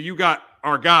 who do you got?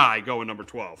 Our guy going number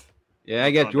 12. Yeah,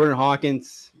 I got Jordan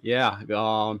Hawkins. Yeah,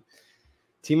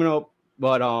 teaming up.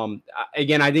 But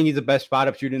again, I think he's the best spot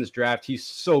up shooter in this draft. He's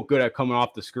so good at coming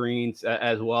off the screens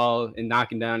as well and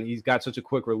knocking down. He's got such a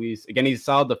quick release. Again, he's a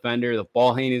solid defender. The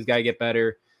ball handling's got to get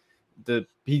better.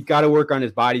 He's got to work on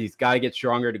his body. He's got to get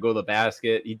stronger to go to the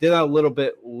basket. He did that a little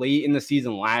bit late in the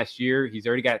season last year. He's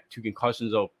already got 2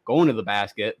 concussions of going to the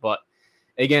basket. But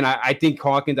again, I think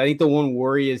Hawkins, I think the one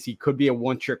worry is he could be a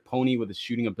one-trick pony with his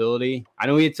shooting ability. I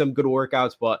know he had some good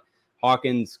workouts, but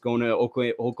Hawkins going to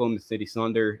Oklahoma City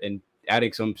Thunder and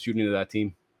adding some shooting to that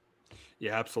team.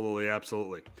 Yeah,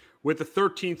 absolutely. With the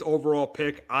 13th overall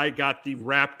pick, I got the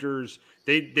Raptors.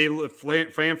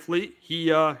 Van Fleet,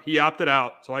 he opted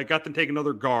out, so I got them take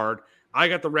another guard. I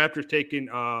got the Raptors taking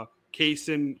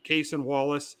Cason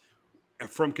Wallace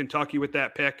from Kentucky with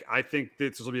that pick. I think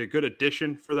this will be a good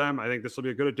addition for them. I think this will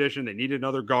be a good addition. They need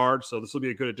another guard, so this will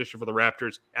be a good addition for the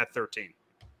Raptors at 13.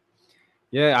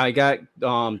 Yeah, I got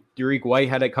Derek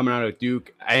Whitehead coming out of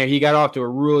Duke. He got off to a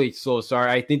really slow start.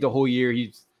 I think the whole year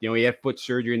he had foot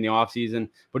surgery in the offseason,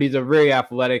 but he's a very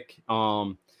athletic,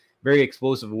 very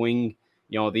explosive wing.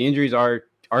 The injuries are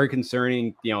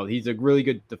concerning. He's a really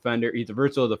good defender. He's a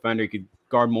versatile defender. He could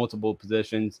guard multiple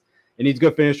positions, and he's a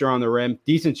good finisher on the rim,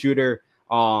 decent shooter.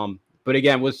 But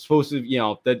again, was supposed to,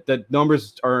 the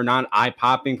numbers are not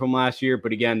eye-popping from last year,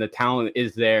 but again, the talent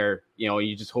is there.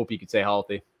 You just hope he could stay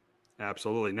healthy.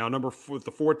 Absolutely. Now, with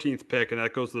the 14th pick, and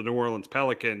that goes to the New Orleans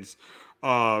Pelicans.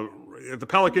 The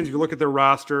Pelicans, if you look at their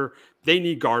roster, they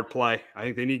need guard play. I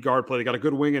think they need guard play. They got a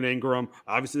good wing in Ingram.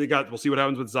 Obviously, we'll see what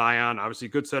happens with Zion. Obviously,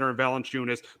 good center in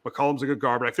Valanciunas. McCollum's a good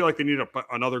guard, but I feel like they need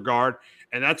another guard.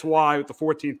 And that's why with the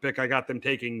 14th pick, I got them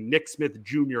taking Nick Smith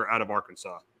Jr. out of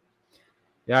Arkansas.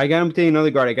 Yeah, I got him taking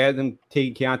another guard. I got him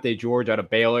taking Keontae George out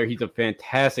of Baylor. He's a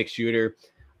fantastic shooter.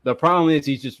 The problem is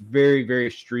he's just very,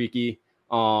 very streaky.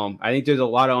 I think there's a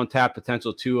lot of untapped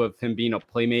potential, too, of him being a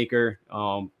playmaker.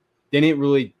 Didn't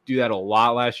really do that a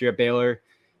lot last year at Baylor.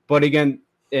 But again,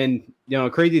 and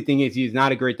crazy thing is he's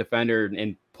not a great defender,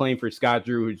 and playing for Scott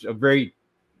Drew, who's a very,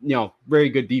 very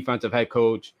good defensive head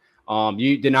coach.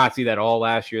 You did not see that all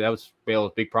last year. That was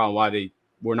Baylor's big problem, why they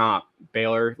were not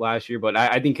Baylor last year. But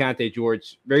I think Keontae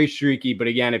George, very streaky. But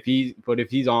again, if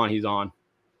he's on, he's on.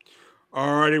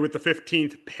 All righty, with the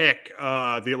 15th pick,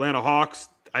 the Atlanta Hawks,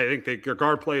 I think their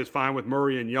guard play is fine with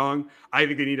Murray and Young. I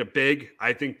think they need a big.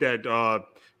 I think that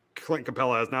Clint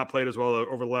Capella has not played as well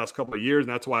over the last couple of years,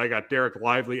 and that's why I got Derek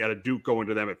Lively out of Duke going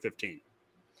to them at 15.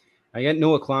 I got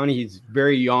Noah Clowney. He's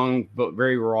very young but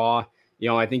very raw.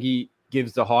 I think he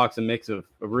gives the Hawks a mix of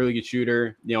a really good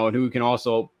shooter, and who can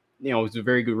also, is a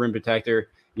very good rim protector.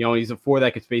 He's a four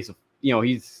that could space.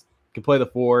 He's can play the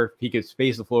four. He could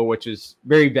space the floor, which is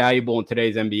very valuable in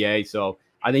today's NBA. So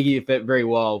I think he fit very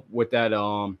well with that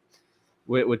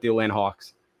with the Atlanta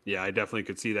Hawks. Yeah, I definitely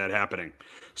could see that happening.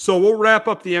 So we'll wrap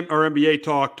up our NBA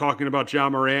talk talking about Ja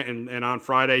Morant, and on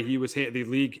Friday the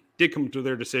league did come to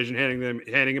their decision, handing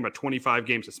him a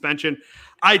 25-game suspension.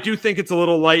 I do think it's a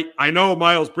little light. I know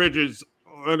Miles Bridges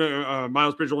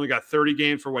only got 30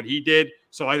 games for what he did,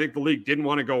 so I think the league didn't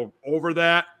want to go over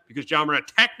that because Ja Morant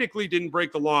technically didn't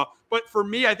break the law. But for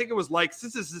me, I think it was like,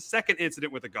 this is his second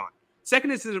incident with a gun.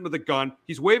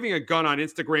 He's waving a gun on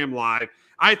Instagram Live.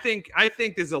 I think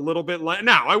there's a little bit less.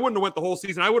 Now, I wouldn't have went the whole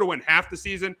season. I would have went half the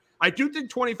season. I do think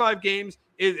 25 games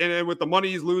and with the money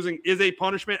he's losing is a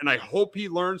punishment, and I hope he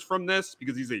learns from this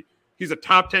because he's a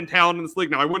top 10 talent in this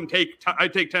league. Now,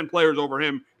 I'd take 10 players over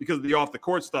him because of the off the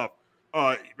court stuff.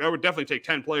 I would definitely take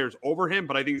 10 players over him,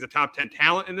 but I think he's a top 10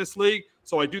 talent in this league.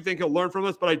 So I do think he'll learn from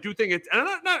this, but I do think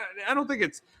I don't think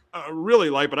it's really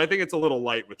light, but I think it's a little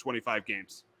light with 25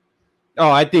 games. Oh,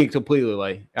 I think it's completely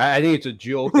light. I think it's a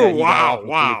joke. That wow.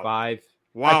 25.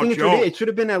 Wow. I think it should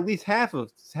have been at least half a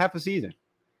season.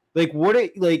 What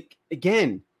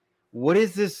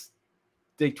is this?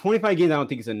 Like 25 games, I don't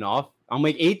think is enough. I'm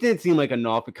like, 8 didn't seem like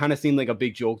enough. It kind of seemed like a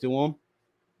big joke to him.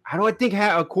 I don't think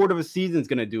a quarter of a season is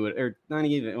going to do it, or not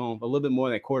even a little bit more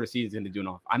than a quarter season is going to do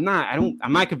enough. I'm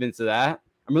not convinced of that.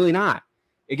 I'm really not.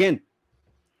 Again,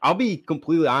 I'll be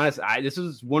completely honest. This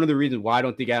is one of the reasons why I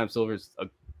don't think Adam Silver is a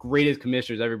greatest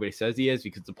commissioner as everybody says he is,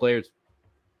 because the players,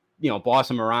 boss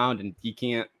him around, and he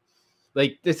can't.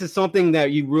 This is something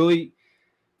that you really,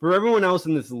 for everyone else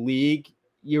in this league,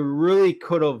 you really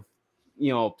could have,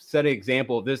 set an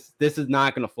example of this. This is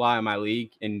not going to fly in my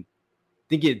league, and I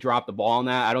think he dropped the ball on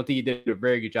that. I don't think he did a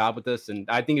very good job with this, and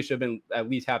I think it should have been at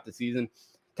least half the season.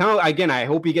 Again, I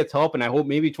hope he gets help, and I hope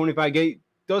maybe 25 games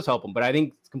does help him, but I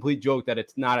think it's a complete joke that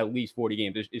it's not at least 40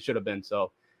 games. It should have been.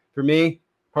 So for me,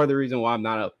 part of the reason why I'm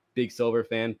not a big Silver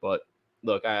fan, but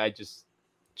look, I just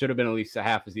should have been at least a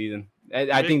half a season.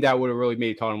 I think that would have really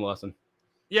made taught him a lesson.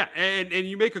 Yeah, and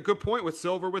you make a good point with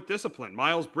Silver with discipline.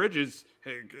 Miles Bridges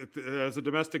has a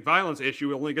domestic violence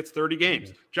issue, only gets 30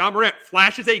 games. Ja Morant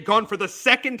flashes a gun for the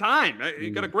second time.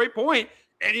 You got a great point.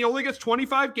 And he only gets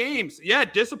 25 games. Yeah,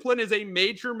 discipline is a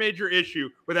major, major issue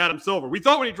with Adam Silver. We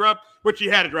thought when he dropped, which he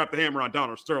had to drop the hammer on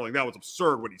Donald Sterling. That was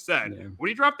absurd what he said. Yeah. When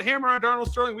he dropped the hammer on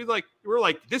Donald Sterling, we were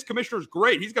like, this commissioner's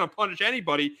great. He's going to punish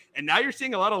anybody. And now you're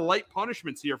seeing a lot of light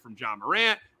punishments here from Ja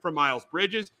Morant, from Miles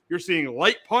Bridges. You're seeing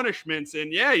light punishments.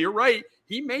 And yeah, you're right.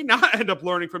 He may not end up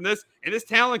learning from this, and his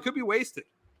talent could be wasted.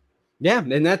 Yeah,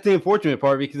 and that's the unfortunate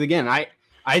part, because again,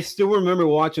 I still remember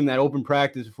watching that open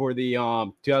practice for the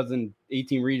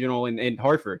 2018 regional in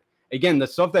Hartford. Again, the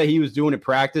stuff that he was doing in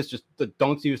practice, just the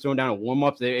dunks he was throwing down at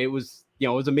warm-ups, it was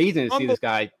amazing to see this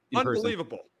guy in person.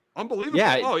 Unbelievable.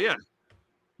 Yeah. Oh, yeah.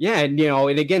 Yeah, and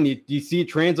again, you see it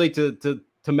translate to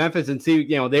to Memphis and see,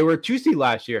 they were a 2 seed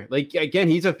last year. Like, again,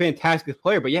 he's a fantastic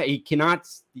player, but yeah, he can't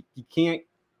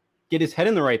get his head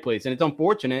in the right place. And it's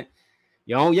unfortunate,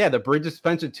 the Bridges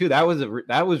suspension too. That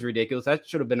was ridiculous. That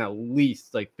should have been at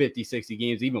least like 50, 60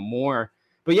 games, even more.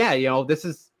 But yeah, this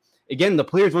is, again, the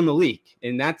players run the league,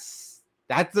 and that's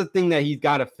the thing that he's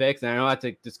got to fix. And I know that's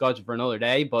a discussion for another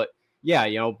day, but yeah,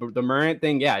 the Morant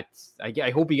thing, yeah, I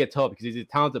hope he gets help because he's a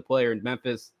talented player in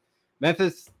Memphis.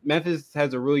 Memphis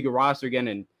has a really good roster again,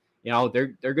 and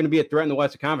they're going to be a threat in the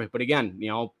Western Conference. But again,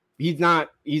 he's not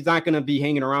going to be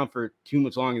hanging around for too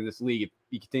much longer in this league if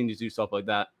he continues to do stuff like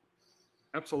that.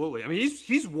 Absolutely. I mean,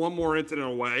 he's one more incident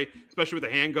away, especially with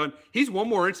the handgun. He's one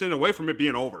more incident away from it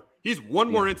being over. He's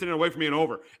one more incident away from being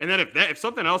over. And then if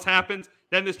something else happens,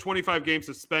 then this 25-game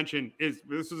suspension is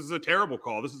a terrible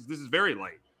call. This is very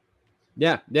light.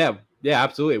 Yeah,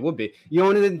 absolutely, it would be.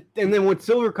 And then what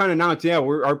Silver kind of announced,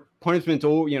 our punishment,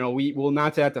 we will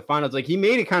not say at the finals. Like, he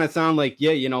made it kind of sound like,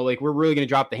 like we're really going to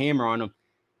drop the hammer on him.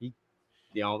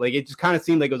 Like it just kind of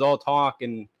seemed like it was all talk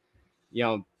and,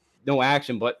 no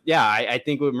action. But yeah, I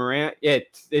think with Morant,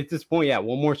 it's this point,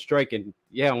 one more strike and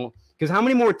because how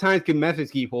many more times can Memphis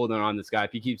keep holding on this guy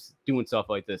if he keeps doing stuff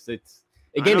like this? It's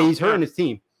again, he's hurting his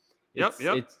team. Yep.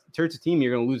 It hurts the team.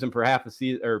 You're going to lose him for half a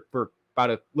season or for about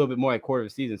a little bit more than a quarter of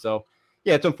a season. So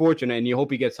yeah, it's unfortunate, and you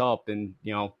hope he gets help. And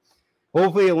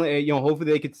hopefully,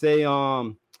 hopefully they could stay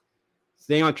on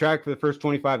track for the first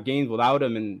 25 games without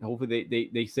him, and hopefully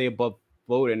they stay above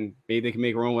float, and maybe they can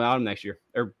make a run without him next year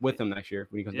or with him next year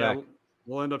when he comes back.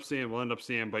 We'll end up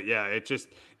seeing. But yeah, it just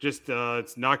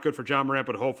it's not good for John Morant.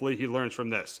 But hopefully he learns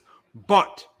from this.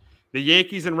 But the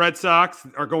Yankees and Red Sox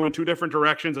are going 2 different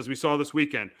directions, as we saw this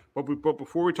weekend. But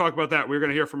before we talk about that, we're going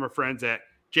to hear from our friends at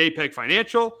JPEG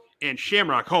Financial and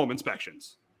Shamrock Home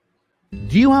Inspections.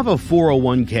 Do you have a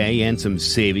 401k and some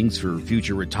savings for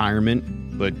future retirement,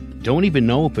 but don't even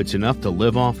know if it's enough to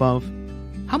live off of?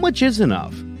 How much is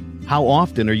enough? How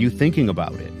often are you thinking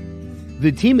about it?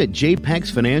 The team at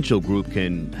JPEG's Financial Group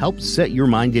can help set your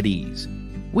mind at ease.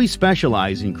 We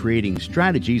specialize in creating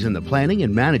strategies in the planning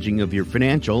and managing of your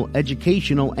financial,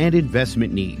 educational, and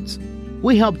investment needs.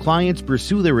 We help clients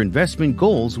pursue their investment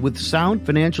goals with sound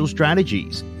financial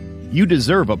strategies. You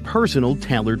deserve a personal,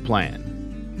 tailored plan.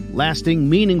 Lasting,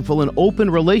 meaningful, and open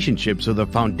relationships are the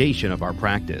foundation of our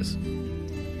practice.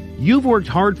 You've worked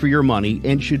hard for your money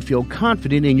and should feel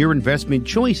confident in your investment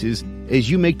choices as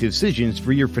you make decisions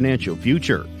for your financial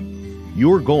future.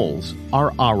 Your goals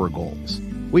are our goals.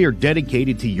 We are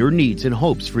dedicated to your needs and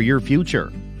hopes for your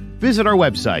future. Visit our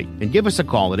website and give us a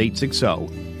call at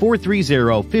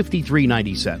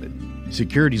 860-430-5397.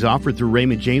 Securities offered through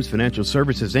Raymond James Financial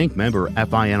Services, Inc., member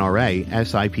FINRA,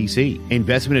 SIPC.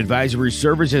 Investment advisory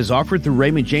services offered through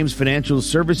Raymond James Financial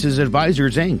Services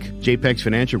Advisors, Inc. JPEG's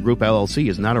Financial Group, LLC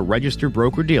is not a registered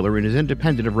broker-dealer and is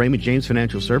independent of Raymond James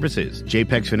Financial Services.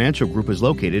 JPEG's Financial Group is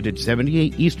located at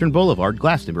 78 Eastern Boulevard,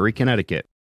 Glastonbury, Connecticut.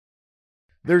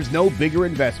 There's no bigger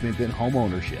investment than home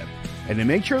ownership. And to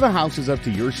make sure the house is up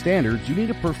to your standards, you need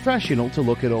a professional to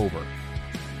look it over.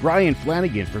 Brian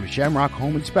Flanagan from Shamrock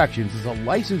Home Inspections is a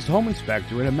licensed home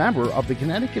inspector and a member of the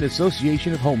Connecticut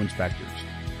Association of Home Inspectors.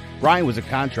 Brian was a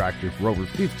contractor for over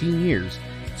 15 years,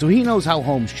 so he knows how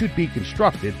homes should be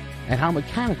constructed and how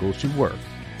mechanicals should work.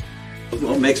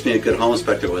 What makes me a good home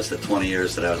inspector was the 20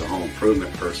 years that I was a home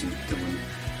improvement person, doing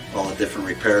all the different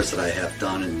repairs that I have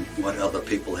done and what other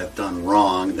people have done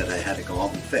wrong that I had to go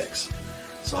out and fix.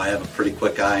 So I have a pretty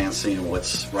quick eye on seeing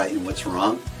what's right and what's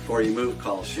wrong. Before you move,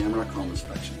 call Shamrock Home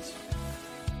Inspections.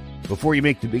 Before you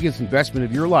make the biggest investment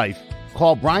of your life,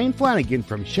 call Brian Flanagan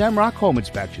from Shamrock Home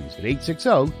Inspections at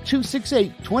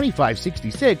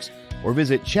 860-268-2566 or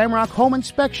visit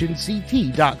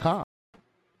shamrockhomeinspectionct.com.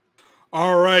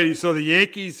 All righty, so the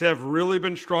Yankees have really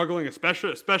been struggling,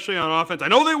 especially on offense. I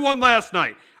know they won last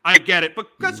night. I get it, but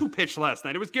guess who pitched last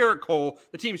night? It was Garrett Cole.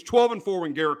 The team's 12-4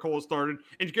 when Garrett Cole started,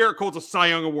 and Garrett Cole's a Cy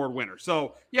Young Award winner.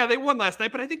 So, yeah, they won last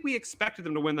night, but I think we expected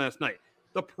them to win last night.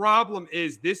 The problem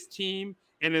is this team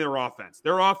and their offense.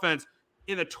 Their offense,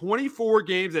 in the 24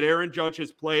 games that Aaron Judge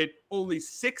has played, only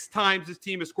 6 times this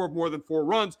team has scored more than 4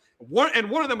 runs. One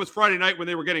of them was Friday night when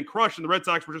they were getting crushed, and the Red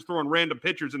Sox were just throwing random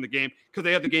pitchers in the game because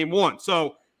they had the game won.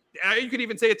 So you could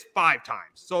even say it's 5 times.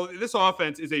 So this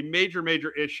offense is a major,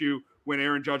 major issue when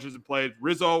Aaron Judge hasn't played.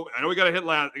 Rizzo, I know we got a hit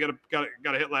last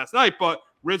night, but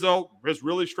Rizzo has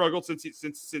really struggled since he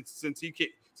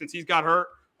got hurt,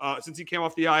 since he came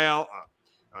off the IL.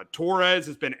 Torres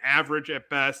has been average at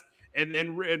best.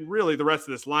 And really the rest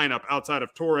of this lineup outside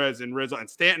of Torres and Rizzo and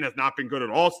Stanton has not been good at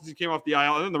all since he came off the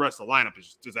IL. And then the rest of the lineup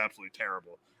is just absolutely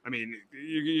terrible. I mean,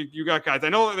 you got guys. I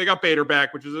know they got Bader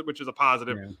back, which is a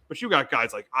positive, but you got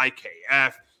guys like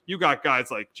IKF. You got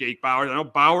guys like Jake Bowers. I know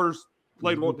Bowers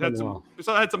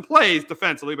had some plays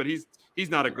defensively, but he's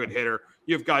not a good hitter.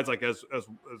 You have guys like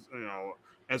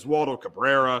as Waldo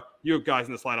Cabrera. You have guys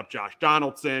in this lineup, Josh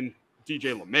Donaldson,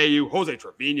 DJ LeMahieu, Jose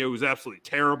Trevino, who's absolutely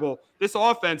terrible. This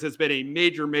offense has been a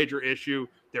major issue.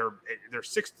 They're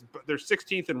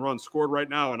 16th in runs scored right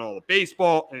now in all of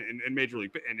baseball, in Major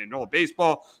League and in all of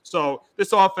baseball. So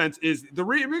this offense is the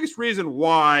biggest reason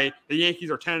why the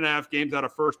Yankees are 10.5 games out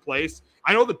of first place.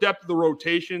 I know the depth of the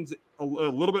rotations a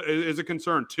little bit is a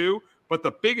concern too, but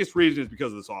the biggest reason is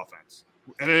because of this offense.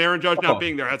 And Aaron Judge not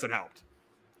being there hasn't helped.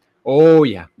 Oh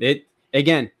yeah,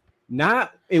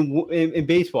 not in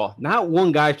baseball. Not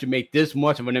one guy should make this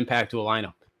much of an impact to a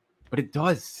lineup, but it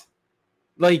does.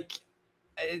 Like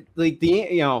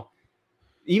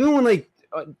even when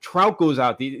Trout goes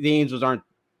out, the Angels aren't,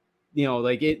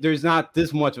 there's not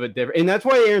this much of a difference, and that's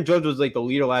why Aaron Judge was the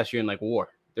leader last year in WAR.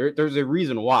 There's a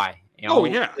reason why.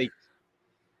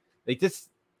 This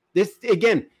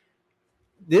again.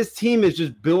 This team is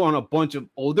just built on a bunch of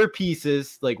older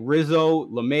pieces like Rizzo,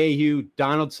 LeMahieu,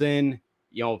 Donaldson,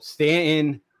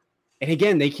 Stanton. And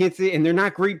again, they can't say, and they're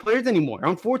not great players anymore.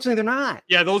 Unfortunately, they're not.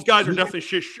 Yeah, those guys are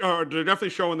definitely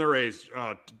showing their age.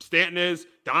 Stanton is,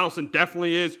 Donaldson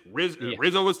definitely is.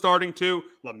 Rizzo is starting to.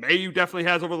 LeMahieu definitely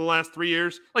has over the last 3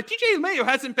 years. DJ LeMahieu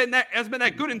hasn't been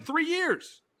that good in 3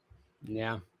 years.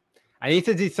 Yeah, I think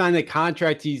since he signed the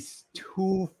contract, he's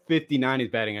 259.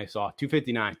 He's batting. I saw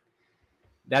 259.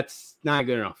 That's not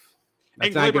good enough.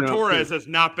 And Gleyber Torres has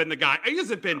not been the guy. He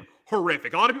hasn't been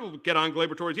horrific. A lot of people get on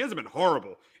Gleyber Torres. He hasn't been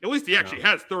horrible. At least he actually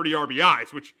has 30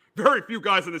 RBIs, which very few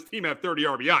guys on this team have 30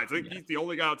 RBIs. I think he's the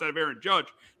only guy outside of Aaron Judge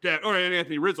or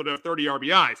Anthony Rizzo to have 30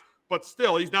 RBIs. But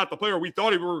still, he's not the player we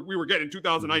thought we were getting in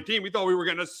 2019. We thought we were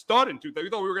getting a stud in 2019. We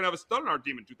thought we were going to have a stud in our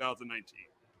team in 2019.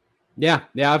 Yeah,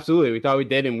 absolutely. We thought we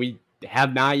did, and we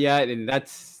have not yet. And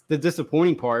that's the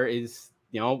disappointing part is,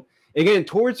 again,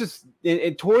 Torres just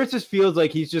feels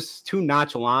like he's just too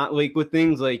nonchalant, with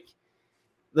things like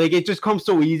it just comes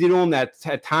so easy to him that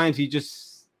at times he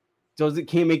just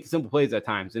can't make the simple plays at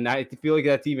times, and I feel like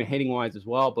that's even hitting wise as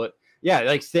well. But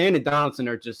yeah, Stan and Donaldson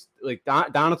are just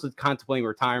Donaldson's contemplating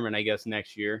retirement, I guess,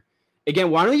 next year.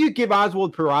 Again, why don't you give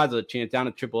Oswald Peraza a chance down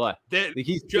at AAA?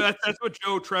 That's what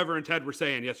Joe, Trevor, and Ted were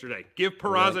saying yesterday. Give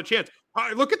Peraza a chance.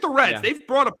 Look at the Reds. Yeah. They've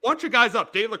brought a bunch of guys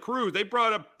up. De La Cruz. They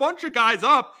brought a bunch of guys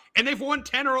up, and they've won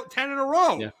 10 in a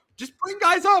row. Yeah. Just bring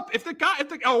guys up.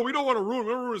 We don't want to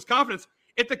ruin his confidence.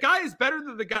 If the guy is better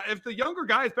than the guy, if the younger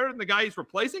guy is better than the guy he's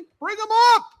replacing, bring him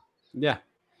up.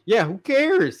 Yeah. Who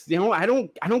cares? I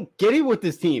don't get it with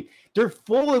this team. They're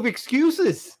full of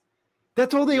excuses.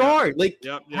 That's all they are. Al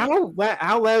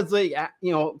Lad's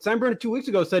Steinbrenner 2 weeks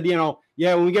ago said,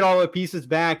 when we get all the pieces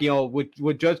back,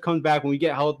 when Judge comes back, when we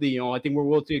get healthy, I think we're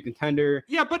World Series contender.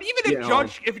 Yeah, but even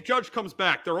if Judge comes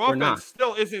back, their offense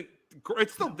still isn't.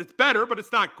 It's better, but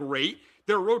it's not great.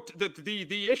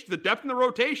 The issue, the depth in the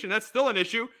rotation, that's still an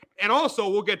issue. And also,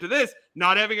 we'll get to this,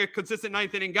 not having a consistent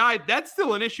ninth inning guy, that's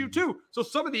still an issue too. So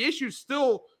some of the issues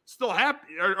still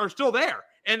are still there.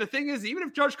 And the thing is, even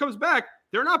if Judge comes back,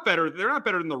 they're not better. They're not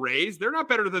better than the Rays. They're not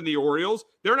better than the Orioles.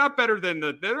 They're not better than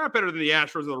the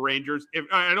Astros or the Rangers.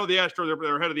 I know the Astros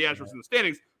are ahead of the Astros in the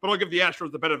standings, but I'll give the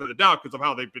Astros the benefit of the doubt because of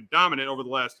how they've been dominant over the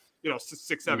last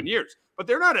 6-7 years. But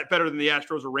they're not better than the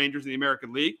Astros or Rangers in the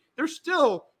American League. They're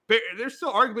still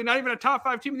arguably not even a top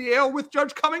 5 team in the AL with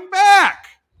Judge coming back.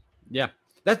 Yeah,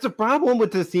 that's the problem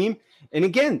with this team. And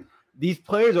again, these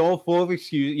players are all full of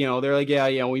excuses. They're like,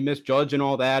 we miss Judge and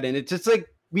all that, and it's just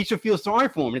we should feel sorry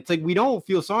for him. It's we don't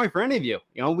feel sorry for any of you.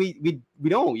 We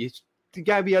don't. You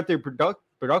gotta be out there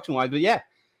production wise. But yeah,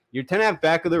 you're 10.5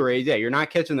 back of the Rays. Yeah, you're not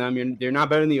catching them. They're not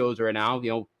better than the O's right now.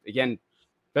 Again,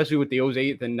 especially with the O's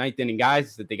 8th and 9th inning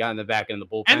guys that they got in the back end of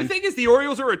the bullpen. And the thing is, the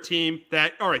Orioles are a team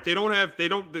that, all right,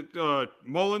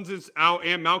 Mullins is out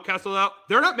and Mountcastle out.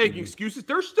 They're not making excuses.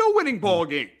 They're still winning ball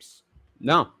games.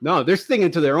 No, they're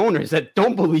sticking to their owners that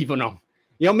don't believe in them.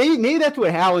 Maybe that's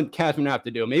what Hal and Cashman have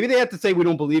to do. Maybe they have to say we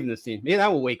don't believe in this team. Maybe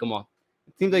that will wake them up.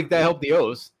 It seems like that helped the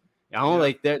O's.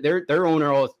 Their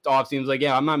owner all off seems like,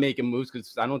 I'm not making moves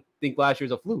because I don't think last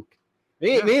year's a fluke.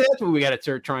 Maybe that's what we got to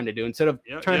start trying to do instead of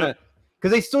trying to,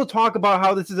 because they still talk about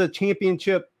how this is a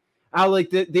championship.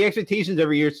 The expectations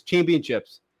every year is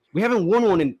championships. We haven't won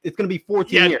one, and it's going to be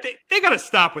 14 years. They got to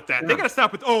stop with that. Yeah. They got to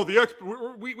stop with our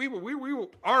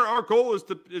goal is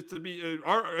to be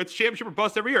it's championship or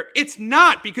bust every year. It's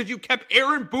not, because you kept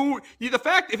Aaron Boone. The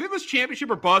fact, if it was championship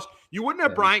or bust, you wouldn't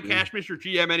have Brian Cashman as your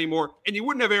GM anymore, and you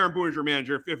wouldn't have Aaron Boone as your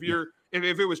manager if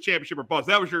it was championship or bust.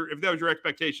 If that was your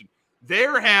expectation.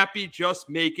 They're happy just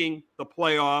making the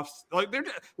playoffs. Like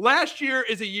last year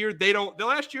is a year they don't. The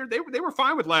last year they were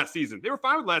fine with last season. They were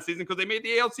fine with last season because they made the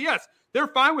ALCS. They're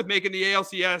fine with making the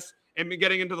ALCS and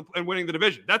getting into and winning the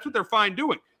division. That's what they're fine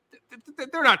doing.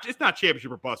 They're not. It's not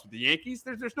championship or bust with the Yankees.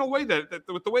 There's no way that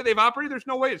with the way they've operated, there's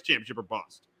no way it's championship or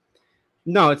bust.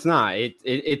 No, it's not.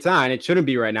 It's not. And it shouldn't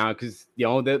be right now because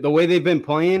the way they've been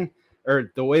playing,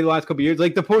 or the way the last couple of years,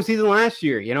 like the postseason last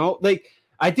year. Like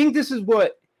I think this is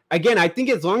what. Again, I think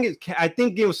as long as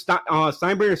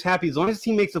Steinbrenner's happy, as long as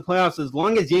he makes the playoffs, as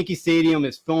long as Yankee Stadium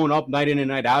is filling up night in and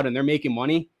night out, and they're making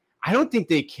money, I don't think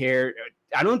they care.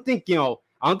 I don't think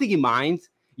he minds.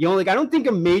 Like I don't think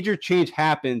a major change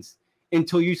happens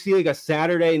until you see like a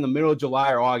Saturday in the middle of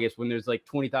July or August when there's like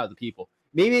 20,000 people.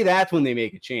 Maybe that's when they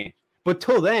make a change. But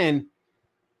till then,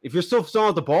 if you're still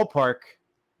at the ballpark,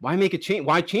 why make a change?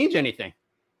 Why change anything?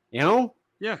 Yeah.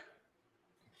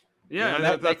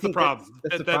 Yeah, that's the problem.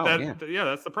 That's the problem.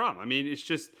 That's the problem. I mean, it's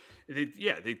just,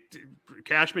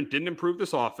 Cashman didn't improve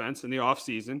this offense in the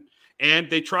offseason, and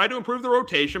they tried to improve the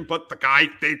rotation, but the guy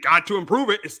they got to improve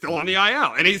it is still on the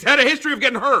IL, and he's had a history of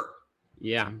getting hurt.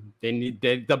 Yeah,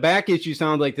 the back issue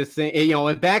sounds like this thing.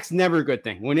 And back's never a good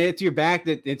thing. When it's your back,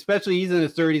 especially he's in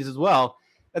his 30s as well,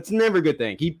 that's never a good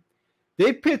thing.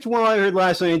 They pitched well, I heard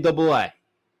last night in AA.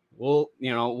 Well,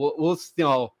 we'll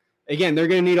still. Again, they're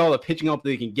going to need all the pitching help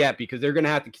they can get because they're going to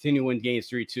have to continue to win games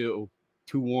 3-2,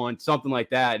 2-1, something like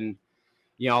that. And,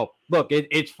 look,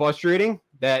 it's frustrating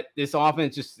that this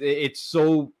offense it's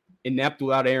so inept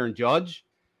without Aaron Judge.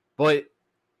 But,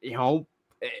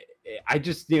 I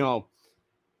just,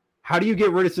 how do you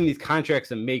get rid of some of these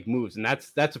contracts and make moves? And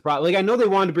that's a problem. Like, I know they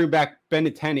wanted to bring back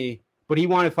Benintendi, but he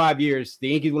wanted 5 years. The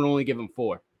Yankees would only give him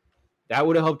 4. That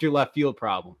would have helped your left field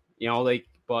problem, like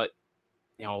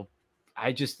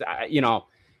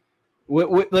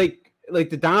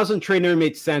the Donaldson trade never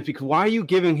made sense because why are you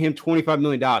giving him $25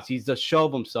 million? He's a shell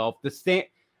of himself. I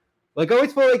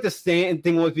always felt like the Stanton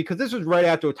thing was because this was right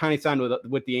after Ohtani signed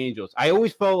with the Angels. I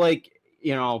always felt like,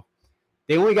 they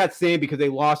only got Stanton because they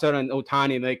lost out on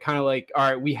Ohtani and they kind of like, all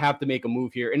right, we have to make a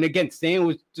move here. And again, Stanton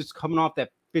was just coming off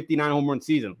that 59 home run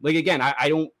season. Like, again, I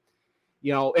don't,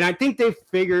 and I think they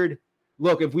figured,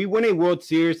 look, if we win a World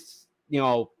Series,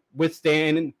 with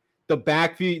Stanton, the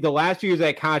last few years of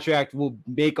that contract will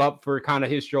make up for kind of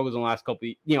his struggles in the last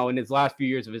couple, in his last few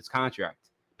years of his contract.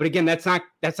 But again, that's not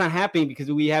happening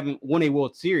because we haven't won a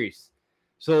World Series.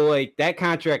 So like that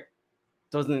contract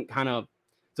doesn't that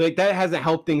hasn't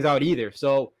helped things out either.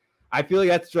 So I feel like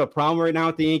that's a problem right now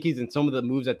with the Yankees and some of the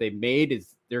moves that they've made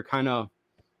is they're kind of,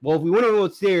 well, if we win a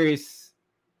World Series,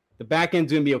 the back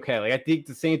end's going to be okay. Like I think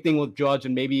the same thing with Judge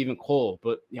and maybe even Cole,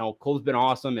 but Cole's been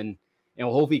awesome and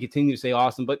hopefully continue to stay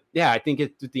awesome. But yeah, I think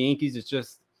with the Yankees, it's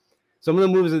just some of the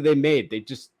moves that they made.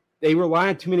 They rely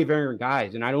on too many veteran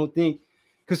guys. And I don't think,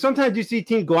 because sometimes you see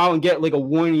teams go out and get like a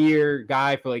 1-year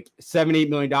guy for like $7-8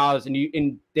 million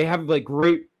and they have like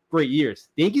great years.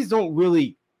 The Yankees don't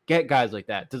really get guys like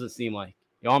that. Doesn't seem like,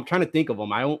 I'm trying to think of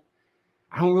them. I don't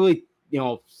really, they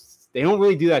don't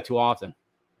really do that too often.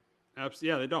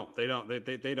 Yeah, they don't. They don't.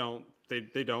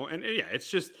 They don't. And yeah,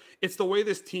 it's the way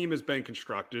this team has been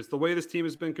constructed.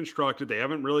 They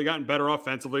haven't really gotten better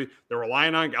offensively. They're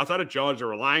relying on, outside of Judge, they're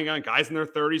relying on guys in their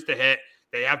 30s to hit.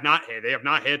 They have not hit. They have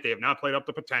not played up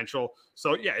to potential.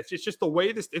 So yeah, it's just the way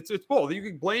it's both. You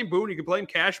can blame Boone, you can blame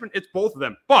Cashman. It's both of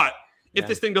them. But if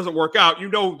this thing doesn't work out,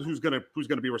 who's going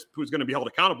to be held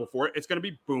accountable for it. It's going to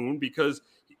be Boone because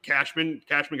Cashman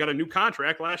got a new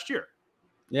contract last year.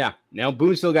 Yeah. Now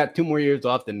Boone still got 2 more years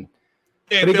left, and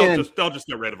they'll just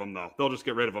get rid of him though. They'll just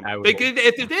get rid of him.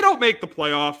 If they don't make the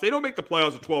playoffs,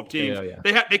 of 12 teams.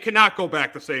 Yeah. They cannot go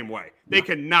back the same way. They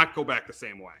cannot go back the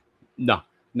same way. No.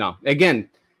 Again,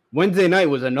 Wednesday night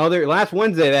was last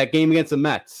Wednesday, that game against the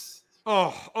Mets.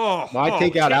 Why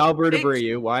take out Albert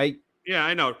Abreu? Why? Yeah,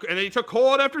 I know. And then he took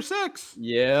Cole out after 6.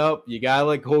 Yep. You got to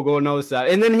let Cole go another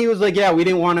side. And then he was like, yeah, we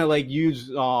didn't want to like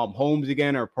use Holmes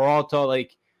again or Peralta.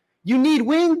 Like, you need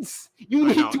wins.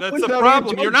 That's the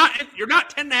problem. You're not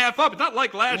 10.5 up. It's not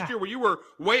like last year where you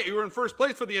were in first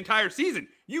place for the entire season.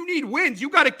 You need wins. You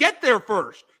got to get there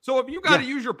first. So if you got to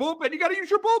use your bullpen, you got to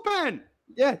use your bullpen.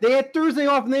 Yeah, they had Thursday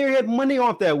off and they had Monday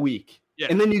off that week. Yeah.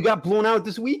 And then you got blown out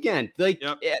this weekend. Like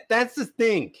that's the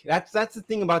thing. That's the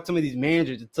thing about some of these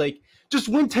managers. It's like, just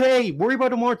win today. Worry about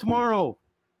tomorrow.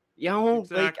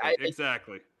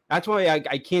 Exactly. That's why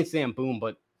I can't stand Boone,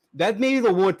 but that may be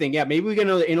the one thing. Yeah, maybe we get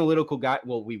another analytical guy.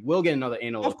 Well, we will get another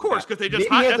analytical. Of course, because they just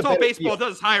that's all baseball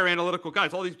does is hire analytical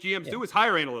guys. All these GMs do is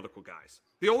hire analytical guys.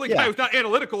 The only guy who's not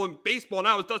analytical in baseball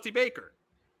now is Dusty Baker.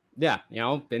 Yeah,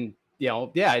 they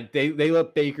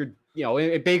let Baker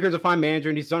Baker's a fine manager,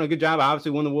 and he's done a good job.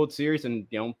 Obviously, won the World Series, and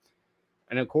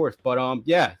and of course, but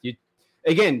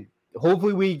again,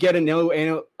 hopefully we get an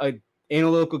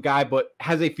analytical guy, but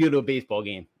has a feel to a baseball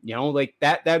game. Like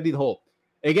that'd be the hope.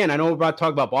 Again, I know we're about to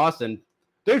talk about Boston.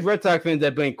 There's Red Sox fans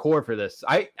that blame Core for this.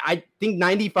 I think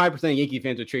 95% of Yankee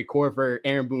fans would trade Core for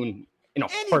Aaron Boone.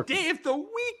 Any day of the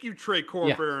week, you trade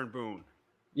Core for Aaron Boone.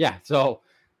 Yeah, so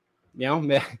I don't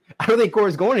think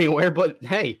Core's going anywhere, but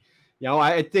hey,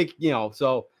 I think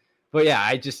but yeah,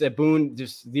 I just said Boone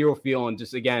just zero feel, and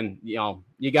just again,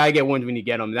 you gotta get wins when you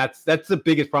get them. That's the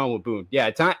biggest problem with Boone. Yeah,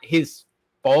 it's not his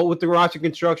fault with the roster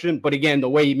construction, but again, the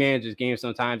way he manages games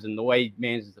sometimes and the way he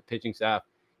manages the pitching staff,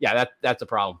 yeah, that's a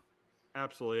problem.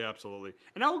 Absolutely.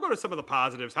 And now we'll go to some of the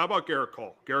positives. How about Garrett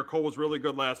Cole? Garrett Cole was really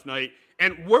good last night.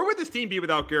 And where would this team be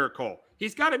without Garrett Cole?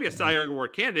 He's got to be a Cy Young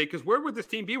Award candidate, because where would this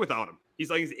team be without him? He's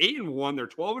 8-1. They're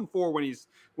 12-4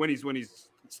 when he's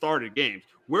started games.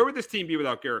 Where would this team be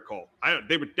without Garrett Cole?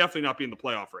 They would definitely not be in the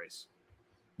playoff race.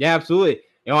 Yeah, absolutely.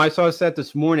 I saw a stat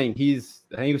this morning. I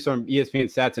think it was from ESPN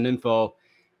Stats and Info.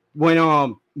 When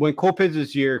Cole pitches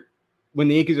this year, when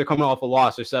the Yankees are coming off a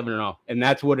loss, they're 7-0, and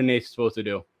that's what an ace is supposed to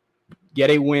do. Get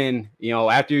a win,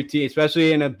 after your team,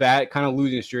 especially in a bad kind of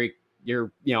losing streak.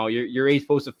 Your ace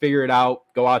supposed to figure it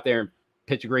out, go out there and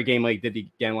pitch a great game like did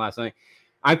again last night.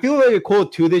 I feel like a Cole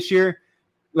too this year.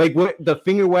 Like what the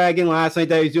finger wagging last night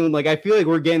that he's doing, like I feel like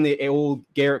we're getting the old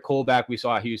Garrett Cole back we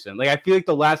saw at Houston. Like I feel like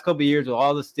the last couple of years with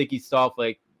all the sticky stuff,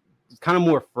 like it's kind of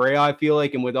more frail, I feel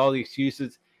like, and with all the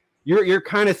excuses, you're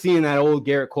kind of seeing that old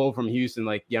Garrett Cole from Houston.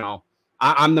 Like,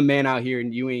 I'm the man out here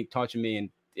and you ain't touching me. And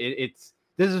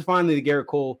this is finally the Garrett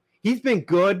Cole. He's been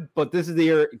good, but this is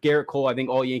the Garrett Cole I think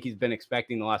all Yankees been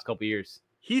expecting the last couple of years.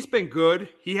 He's been good.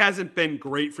 He hasn't been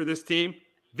great for this team.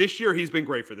 This year, he's been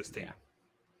great for this team.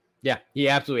 Yeah, he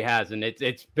absolutely has. And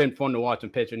it's been fun to watch him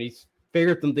pitch. And he's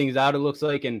figured some things out, it looks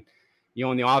like. And,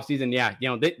 in the offseason,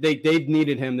 they've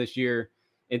needed him this year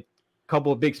in a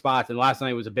couple of big spots. And last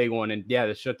night was a big one. And,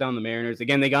 they shut down the Mariners.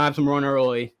 Again, they got some run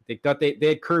early. They thought they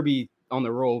had Kirby on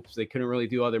the ropes. They couldn't really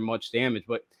do much damage.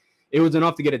 But it was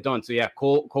enough to get it done. So,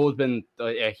 Cole's been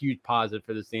a huge positive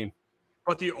for this team.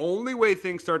 But the only way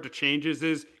things start to change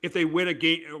is if they win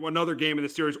another game in the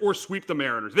series or sweep the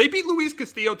Mariners. They beat Luis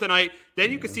Castillo tonight,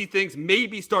 then you can see things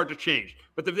maybe start to change.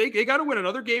 But they got to win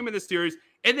another game in this series,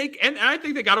 and I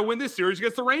think they got to win this series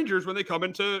against the Rangers when they come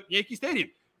into Yankee Stadium.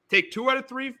 Take 2 out of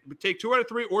 3,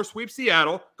 or sweep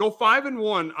Seattle. Go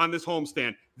 5-1 on this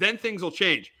homestand. Then things will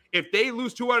change. If they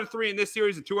lose 2 out of 3 in this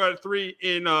series and 2 out of 3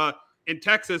 in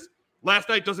Texas, last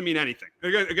night doesn't mean anything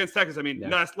against Texas.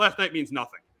 Last night means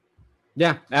nothing.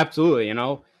 Yeah, absolutely.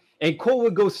 And Cole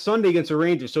would go Sunday against the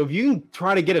Rangers. So if you can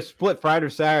try to get a split Friday or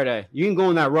Saturday, you can go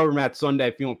in that rubber mat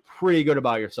Sunday feeling pretty good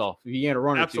about yourself if you get a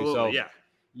run or two. So,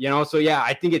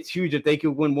 I think it's huge if they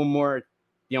could win one more,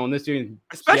 in this series.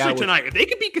 Especially tonight. If they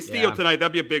could beat Castillo tonight,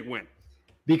 that'd be a big win.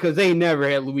 Because they never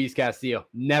hit Luis Castillo.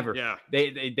 Never. Yeah.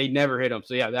 They never hit him.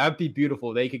 So, that'd be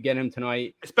beautiful. They could get him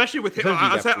tonight. Especially with him.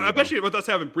 Especially with us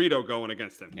having Brito going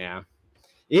against him. Yeah.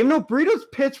 Even though Brito's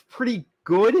pitched pretty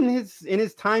good in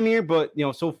his time here, but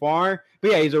so far,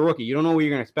 but he's a rookie. You don't know what you're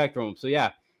gonna expect from him. So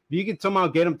if you could somehow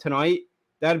get him tonight,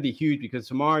 that'd be huge, because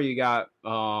tomorrow you got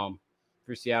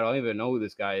for Seattle. I don't even know who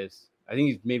this guy is. I think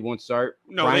he's made one start.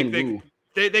 No,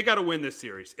 they got to win this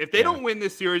series. If they don't win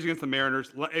this series against the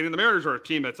Mariners, and the Mariners are a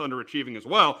team that's underachieving as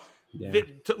well. Yeah.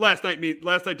 Last night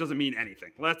doesn't mean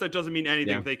anything. Last night doesn't mean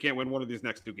anything if they can't win one of these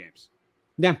next 2 games.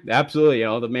 Yeah, absolutely.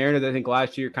 The Mariners, I think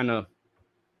last year kind of.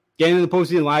 Getting into the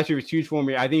postseason last year was huge for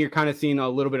me. I think you're kind of seeing a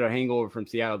little bit of hangover from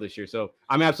Seattle this year. So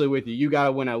I'm absolutely with you. You got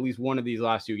to win at least one of these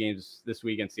last 2 games this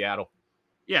week in Seattle.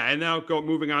 Yeah, and now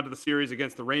moving on to the series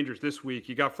against the Rangers this week.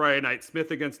 You got Friday night, Smith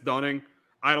against Dunning.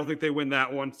 I don't think they win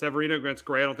that one. Severino against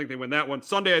Gray. I don't think they win that one.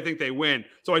 Sunday, I think they win.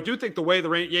 So I do think the way the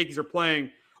Yankees are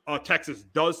playing, Texas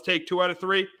does take 2 out of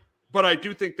 3. But I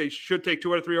do think they should take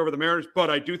 2 out of 3 over the Mariners. But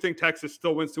I do think Texas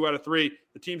still wins 2 out of 3.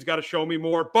 The team's got to show me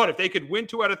more. But if they could win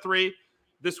 2 out of 3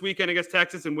 this weekend against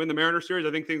Texas and win the Mariners series,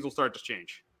 I think things will start to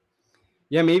change.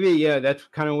 Yeah, maybe. That's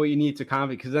kind of what you need to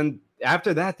comment, because then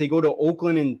after that they go to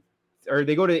Oakland and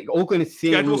St. Louis.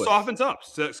 Schedule softens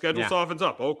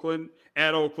up. Oakland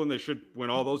at Oakland, they should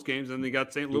win all those games, and they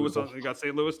got St. Louis. They got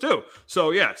St. Louis too. So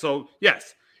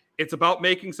yes, it's about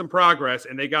making some progress,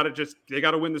 and they got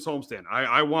to win this homestand.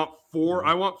 I want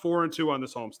 4-2 on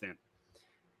this homestand.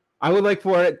 I would like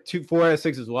 4 out of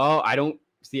 6 as well. I don't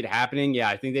see it happening. Yeah,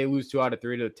 I think they lose 2 out of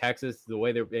 3 to Texas. The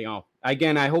way they're,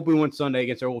 again, I hope we win Sunday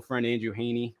against our old friend Andrew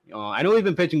Haney. I know he's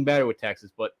been pitching better with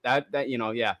Texas, but that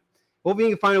hopefully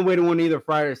you can find a way to win either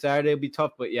Friday or Saturday. It'll be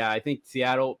tough, but I think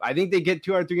Seattle. I think they get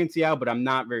 2 out of 3 against Seattle, but I'm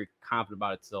not very confident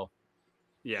about it still.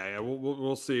 Yeah,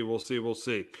 we'll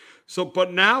see. So,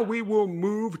 but now we will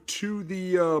move to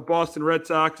the Boston Red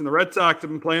Sox, and the Red Sox have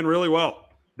been playing really well.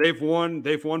 They've won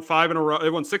 5 in a row. They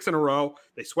won 6 in a row.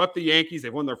 They swept the Yankees.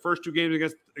 They've won their first 2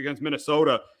 games against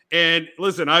Minnesota. And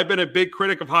listen, I've been a big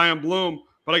critic of Chaim Bloom,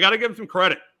 but I got to give him some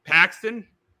credit. Paxton,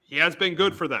 he has been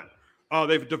good for them.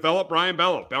 They've developed Brian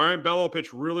Bello. Brian Bello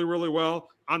pitched really, really well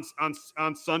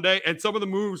on Sunday, and some of the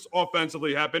moves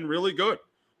offensively have been really good.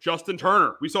 Justin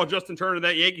Turner. We saw Justin Turner in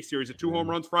that Yankee series at 2 home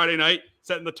runs Friday night,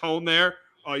 setting the tone there.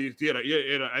 I think he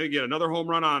had another home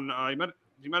run on. I think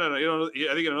he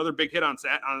had another big hit on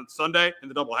Sunday in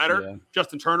the doubleheader. Yeah.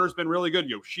 Justin Turner's been really good.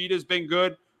 Yoshida's been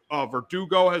good.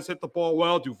 Verdugo has hit the ball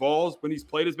well. Duvall's, when he's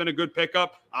played, has been a good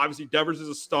pickup. Obviously, Devers is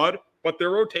a stud, but their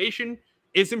rotation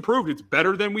is improved. It's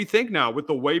better than we think now with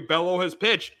the way Bello has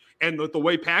pitched. And the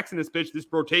way Paxton has pitched, this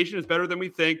rotation is better than we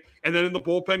think. And then in the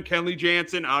bullpen, Kenley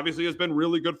Jansen obviously has been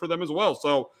really good for them as well.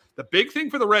 So the big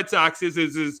thing for the Red Sox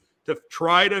is to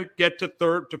try to get to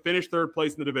finish third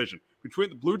place in the division. Between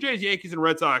the Blue Jays, Yankees, and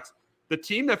Red Sox, the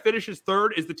team that finishes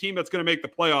third is the team that's going to make the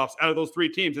playoffs out of those 3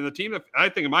 teams. And the team that, I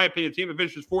think, in my opinion, the team that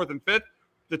finishes 4th and 5th,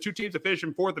 the 2 teams that finish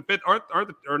in 4th and 5th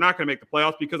are not going to make the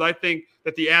playoffs, because I think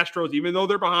that the Astros, even though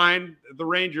they're behind the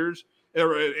Rangers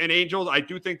and Angels, I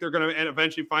do think they're going to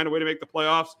eventually find a way to make the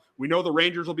playoffs. We know the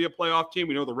Rangers will be a playoff team.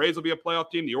 We know the Rays will be a playoff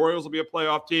team. The Orioles will be a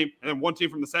playoff team. And then one team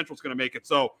from the Central is going to make it.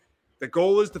 So the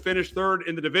goal is to finish third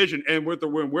in the division. And where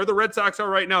the Red Sox are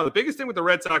right now, the biggest thing with the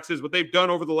Red Sox is what they've done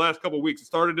over the last couple of weeks. It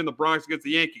started in the Bronx against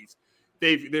the Yankees.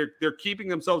 They're keeping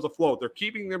themselves afloat. They're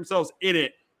keeping themselves in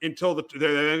it until I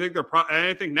think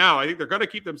they're going to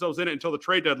keep themselves in it until the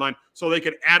trade deadline, so they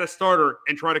can add a starter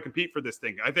and try to compete for this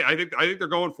thing. I think they're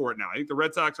going for it now. I think the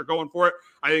Red Sox are going for it.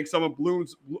 I think some of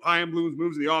Chaim Bloom's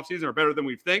moves in the offseason are better than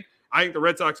we think. I think the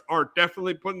Red Sox are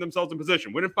definitely putting themselves in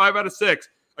position. Winning 5 out of 6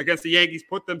 against the Yankees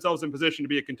put themselves in position to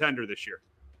be a contender this year.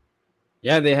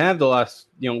 Yeah, they have the last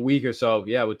week or so.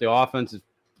 Yeah, with the offensive,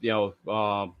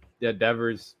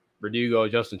 Devers, Verdugo,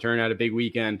 Justin Turner had a big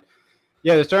weekend.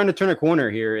 Yeah, they're starting to turn a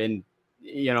corner here, and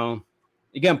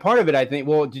again, part of it, I think.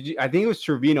 Well, I think it was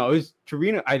Trevino. I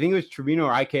think it was Trevino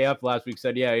or IKF last week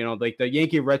said, like the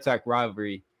Yankee Red Sox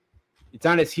rivalry, it's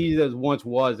not as heated as once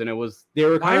was, and they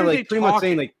were kind of like pretty much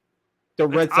saying like the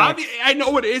Red Sox. I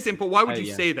know it isn't, but why would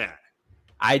you say that?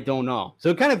 I don't know. So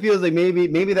it kind of feels like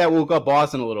maybe that woke up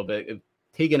Boston a little bit,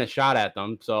 taking a shot at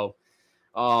them. So,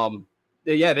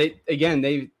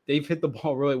 they've hit the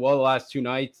ball really well the last 2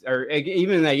 nights, or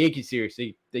even in that Yankee series,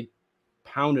 they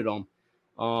pounded them,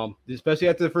 especially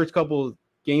after the first couple of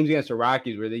games against the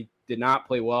Rockies where they did not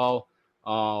play well.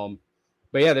 But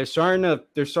yeah, they're starting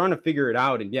to figure it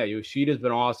out, and yeah, Yoshida's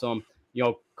been awesome.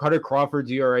 Carter Crawford's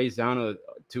ERA is down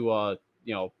to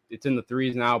it's in the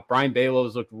 3s now. Brian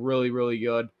Bellows looked really, really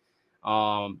good.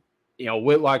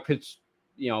 Whitlock pitched,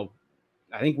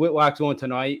 I think Whitlock's going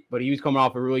tonight, but he was coming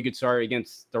off a really good start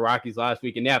against the Rockies last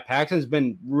week. And yeah, Paxton's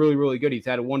been really, really good. He's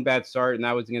had one bad start, and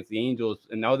that was against the Angels.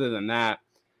 And other than that,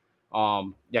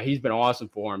 he's been awesome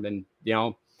for him. And,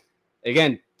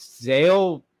 again,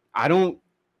 Sale, I don't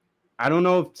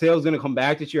know if Sale's going to come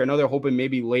back this year. I know they're hoping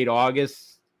maybe late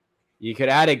August. You could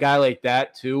add a guy like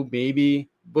that too, maybe.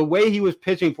 But the way he was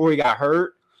pitching before he got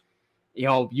hurt,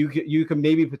 you could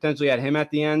maybe potentially add him at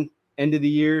the end of the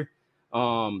year.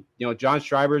 John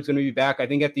Schreiber is going to be back, I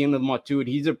think, at the end of the month too. And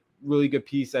he's a really good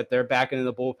piece that they're back into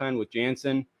the bullpen with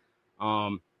Jansen.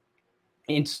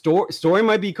 And Story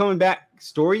might be coming back.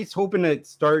 Story's hoping to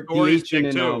start DHing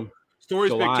in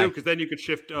Story's July. Big too, because then you could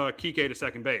shift Kike to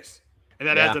second base, and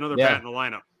that adds another bat in the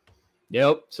lineup.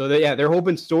 Yep. So they're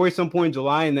hoping Story some point in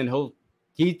July, and then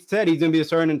he said he's going to be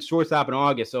starting shortstop in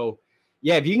August. So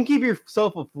yeah, if you can keep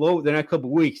yourself afloat the next couple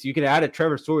of weeks, you can add a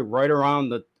Trevor Story right around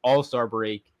the All-Star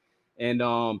break. And,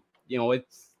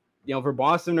 it's, for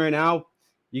Boston right now,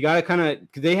 you got to kind of,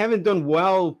 because they haven't done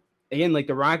well. Again, like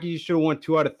the Rockies should have won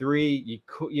 2 out of 3.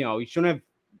 You shouldn't have,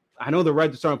 I know the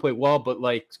Reds are starting to play well, but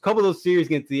like a couple of those series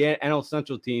against the NL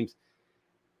Central teams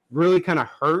really kind of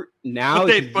hurt now.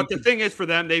 But the thing is for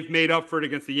them, they've made up for it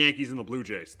against the Yankees and the Blue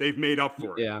Jays. They've made up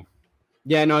for it. Yeah.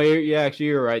 Yeah, no, actually,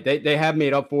 you're right. They have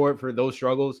made up for it for those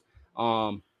struggles.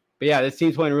 But yeah, this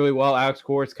team's playing really well. Alex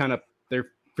Cora's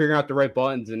they're figuring out the right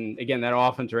buttons. And again, that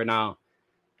offense right now,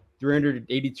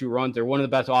 382 runs. They're one of the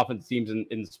best offense teams in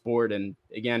the sport. And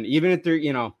again, even if they're,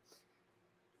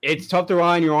 it's tough to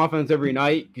rely on your offense every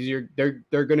night because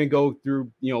they're going to go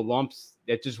through, lumps.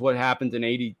 That's just what happens in an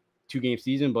 82-game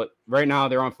season. But right now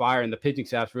they're on fire, and the pitching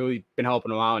staff's really been helping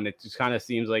them out. And it just kind of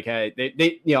seems like, hey,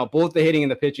 they both the hitting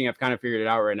and the pitching have kind of figured it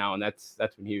out right now, and that's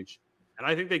been huge. And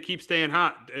I think they keep staying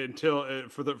hot until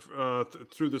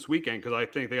through this weekend, because I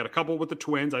think they got a couple with the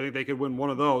Twins. I think they could win one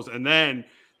of those, and then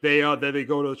they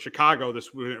go to Chicago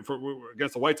against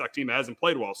the White Sox team that hasn't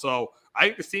played well. So I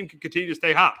think this team can continue to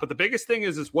stay hot. But the biggest thing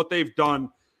is what they've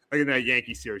done in that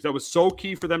Yankee series. That was so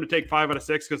key for them to take 5 out of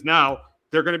 6, because now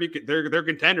they're going to be they're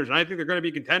contenders, and I think they're going to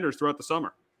be contenders throughout the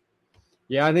summer.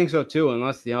 Yeah, I think so too,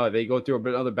 unless they go through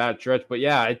another bad stretch. But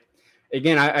yeah,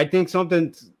 I think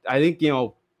something. I think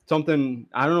something.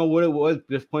 I don't know what it was,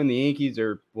 just playing the Yankees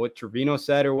or what Trevino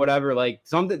said or whatever. Like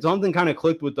something kind of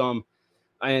clicked with them,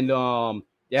 and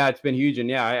yeah, it's been huge. And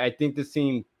yeah, I think this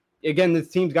team. Again, this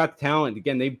team's got the talent.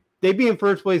 Again, they'd be in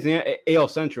first place in AL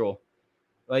Central.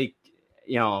 Like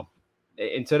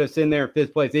instead of sitting there in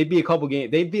 5th place, they'd be a couple games.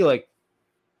 They'd be like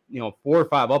 4 or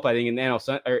 5 up, I think, in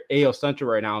the AL Central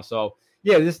right now. So.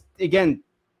 Yeah, this again,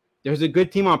 there's a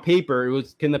good team on paper.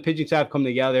 Can the pitching staff come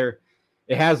together?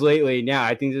 It has lately. Yeah,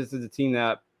 I think this is a team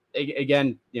that,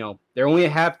 again, they're only a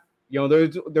half.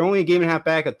 They're only a game and a half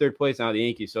back at 3rd place now, the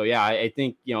Yankees. So yeah, I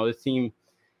think this team.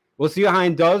 We'll see how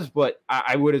Hine does, but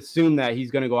I would assume that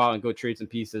he's going to go out and go trade some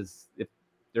pieces. If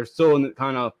they're still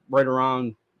kind of right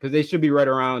around, because they should be right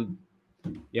around,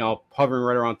 hovering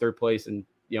right around 3rd place, and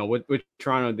with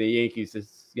Toronto, the Yankees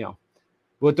is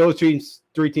with those 3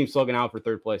 teams slugging out for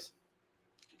 3rd place.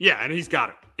 Yeah, and he's got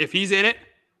it. If he's in it,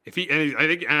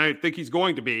 I think he's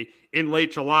going to be in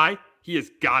late July, he has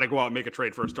got to go out and make a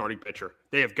trade for a starting pitcher.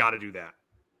 They have got to do that.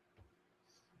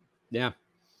 Yeah.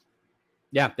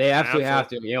 Yeah, they absolutely have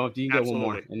to. If you can get one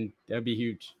more, and that'd be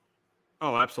huge.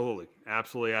 Oh, absolutely.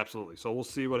 Absolutely, absolutely. So we'll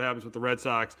see what happens with the Red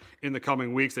Sox in the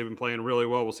coming weeks. They've been playing really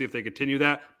well. We'll see if they continue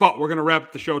that. But we're going to wrap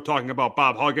up the show talking about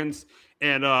Bob Huggins.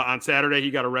 And on Saturday,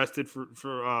 he got arrested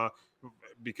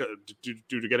because due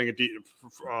to getting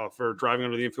for driving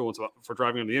under the influence. For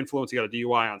driving under the influence, he got a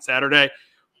DUI on Saturday,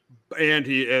 and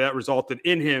that resulted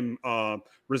in him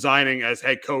resigning as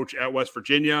head coach at West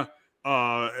Virginia.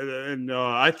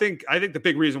 I think the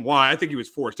big reason why I think he was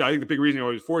forced out. I think the big reason he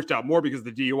was forced out more because of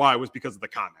the DUI was because of the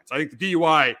comments. I think the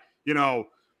DUI,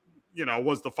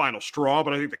 was the final straw,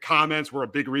 but I think the comments were a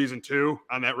big reason too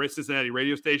on that Cincinnati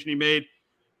radio station he made.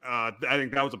 I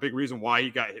think that was a big reason why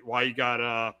he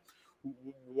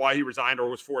resigned or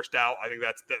was forced out. I think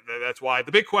that's why.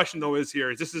 The big question though is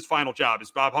this his final job? Is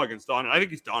Bob Huggins done? And I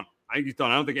think he's done. I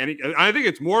think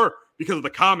it's more because of the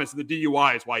comments and the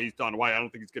DUI is why he's done. Why I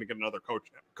don't think he's going to get another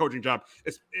coaching job.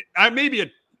 If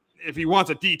he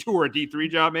wants a D2 or a D3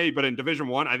 job, maybe, but in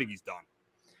Division I, I think he's done.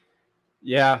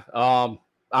 Yeah,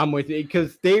 I'm with you,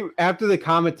 because after the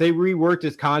comments, they reworked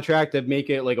his contract to make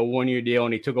it like a 1-year deal,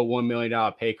 and he took a $1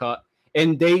 million pay cut.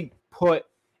 And they put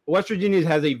West Virginia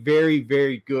has a very,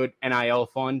 very good NIL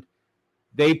fund.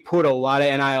 They put a lot of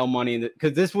NIL money in it,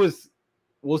 because this was.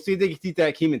 We'll see if they can keep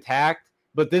that team intact,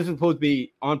 but this was supposed to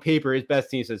be, on paper, his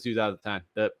best team since 2010,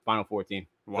 the Final Four team.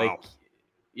 Wow.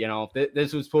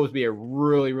 This was supposed to be a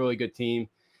really, really good team.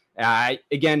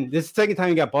 Again, this is the second time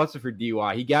he got busted for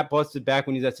DUI. He got busted back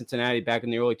when he was at Cincinnati back in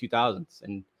the early 2000s.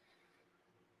 And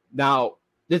now,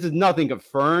 this is nothing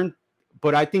confirmed,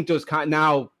 but I think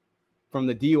now from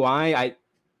the DUI, I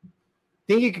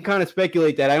think you can kind of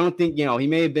speculate that. I don't think, he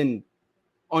may have been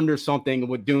under something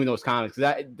with doing those comments.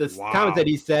 Comments that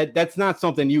he said, that's not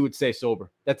something you would say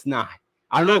sober. That's not.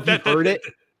 I don't know if you've heard it.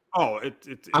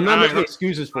 I'm not making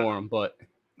excuses for him, but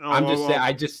I'm just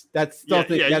saying. That's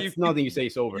nothing. That's nothing you say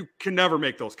sober. You can never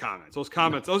make those comments. He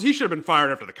should have been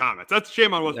fired after the comments. That's a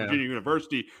shame on West Virginia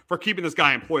University for keeping this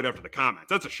guy employed after the comments.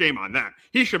 That's a shame on them.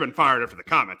 He should have been fired after the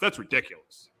comments. That's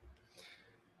ridiculous.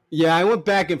 Yeah, I went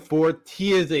back and forth.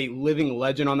 He is a living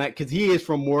legend on that, because he is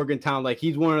from Morgantown. Like,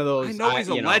 he's one of those. I know he's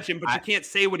a legend, but you can't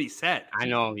say what he said. I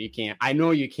know you can't.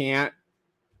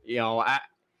 It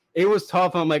was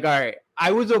tough. I'm like, all right.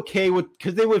 I was okay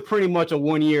because they were pretty much a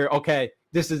 1 year. Okay,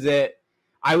 this is it.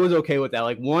 I was okay with that.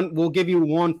 Like, we'll give you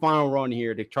one final run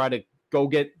here to try to go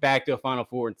get back to a Final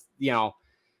Four.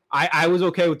 I was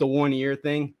okay with the 1 year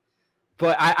thing.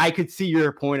 But I could see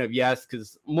your point of yes,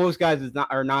 because most guys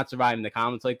are not surviving the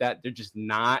comments like that. They're just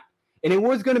not. And it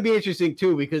was going to be interesting,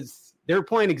 too, because they're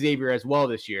playing Xavier as well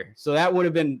this year. So that would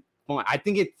have been fun. I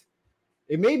think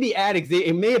it may be at Xavier.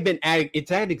 It may have been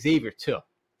it's at Xavier, too.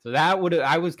 So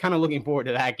I was kind of looking forward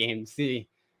to that game to see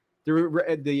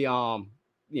when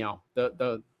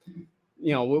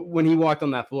he walked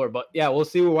on that floor. But, yeah, we'll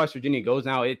see where West Virginia goes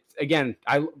now. It's, again,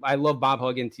 I love Bob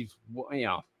Huggins.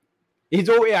 He's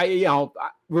always,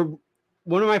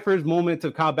 one of my first moments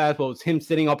of college basketball was him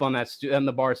sitting up on on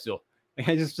the bar stool.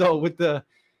 I just felt with the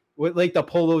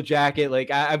polo jacket.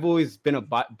 Like, I've always been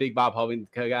a big Bob Huggins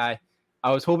guy.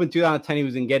 I was hoping 2010 he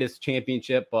was going to get his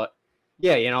championship, but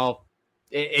yeah,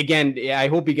 again, I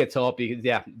hope he gets help because,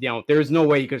 there's no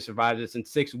way he could survive this in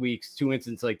 6 weeks, 2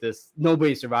 incidents like this.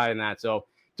 Nobody's surviving that. So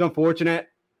it's unfortunate.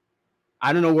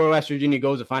 I don't know where West Virginia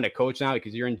goes to find a coach now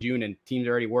because you're in June and teams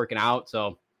are already working out.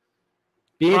 So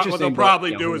be interesting. What they'll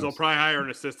probably do is they'll probably hire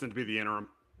an assistant to be the interim.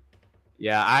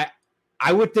 Yeah,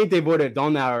 I would think they would have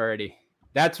done that already.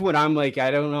 That's what I'm like.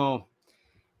 I don't know.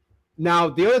 Now,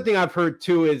 the other thing I've heard,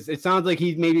 too, is it sounds like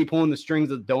he's maybe pulling the strings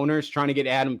of donors, trying to get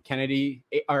Adam Kennedy,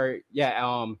 the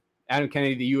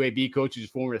UAB coach,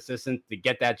 who's former assistant, to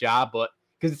get that job. But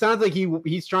because it sounds like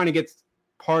he's trying to get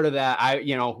part of that,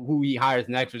 who he hires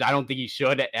next, which I don't think he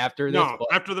should after this. No,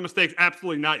 after the mistakes,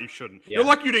 absolutely not. You shouldn't. Yeah, you're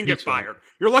lucky you didn't get fired.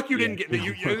 You're lucky you didn't get.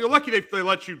 You're lucky they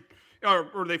let you,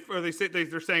 or they're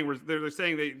saying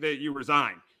that you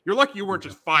resign. You're lucky you weren't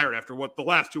just fired after the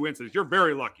last 2 incidents. You're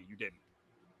very lucky you didn't.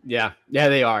 Yeah,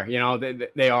 they are.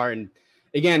 They are. And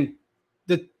again,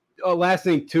 the last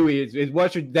thing too is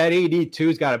that AD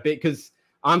too's got a bit, because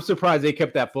I'm surprised they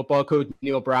kept that football coach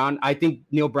Neil Brown. I think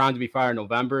Neil Brown's to be fired in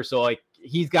November, so like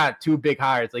he's got 2 big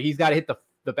hires. Like he's got to hit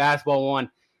the basketball one,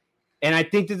 and I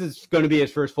think this is going to be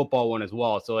his first football one as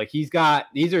well. So like these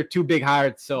are 2 big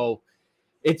hires. So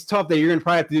it's tough that you're going to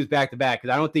probably have to do this back to back,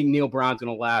 because I don't think Neil Brown's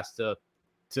going to last to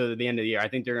the end of the year. I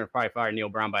think they're going to probably fire Neil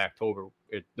Brown by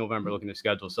November, looking at the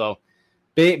schedule. So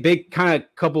big kind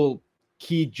of couple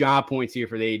key job points here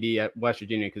for the AD at West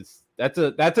Virginia, because that's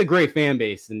a great fan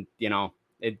base, and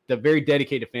it's a very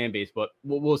dedicated fan base. But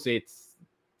we'll see. It's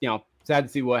sad to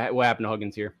see what happened to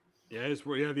Huggins here. Yeah,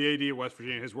 the AD at West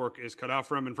Virginia, his work is cut out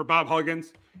for him. And for Bob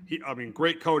Huggins,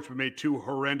 great coach, but made 2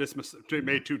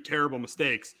 terrible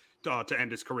mistakes to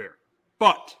end his career.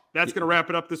 But that's going to wrap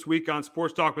it up this week on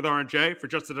Sports Talk with R&J. For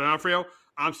Justin D'Onofrio,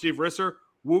 I'm Steve Risser.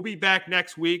 We'll be back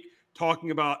next week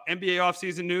talking about NBA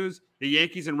offseason news, the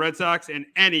Yankees and Red Sox, and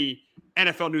any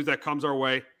NFL news that comes our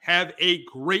way. Have a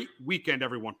great weekend,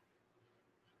 everyone.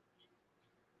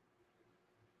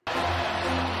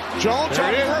 Jones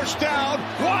on first down,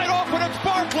 wide open, it's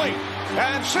Barkley.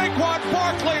 And Saquon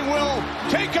Barkley will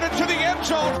take it into the end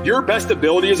zone. Your best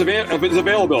ability is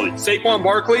availability. Saquon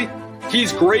Barkley,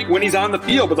 he's great when he's on the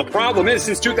field, but the problem is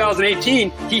since 2018,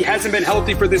 he hasn't been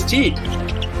healthy for this team.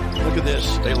 Look at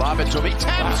this. They lob it to him. He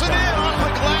taps it in off the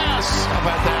glass. How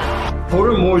about that?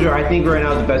 Porter Moser, I think right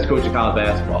now is the best coach of college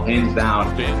basketball, hands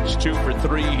down. Fins 2 for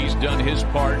 3. He's done his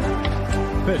part.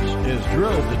 Pitch is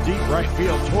drilled to deep right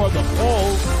field toward the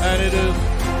pole, and it is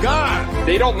gone.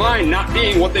 They don't mind not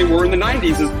being what they were in the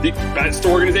 90s as the best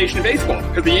organization in baseball,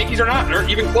 because the Yankees aren't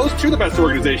even close to the best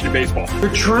organization in baseball.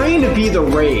 You're trying to be the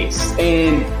Rays,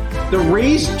 and the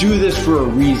Rays do this for a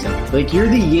reason. Like, you're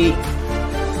the Yankees.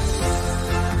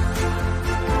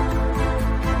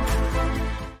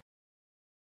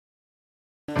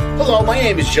 Hello, my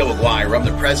name is Joe Aguirre. I'm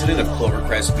the president of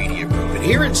Clovercrest Media Group. And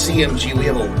here at CMG, we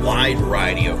have a wide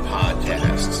variety of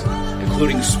podcasts,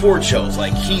 including sports shows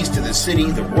like Keys to the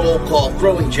City, The Roll Call,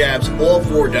 Throwing Jabs, All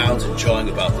 4 Downs, and Jawing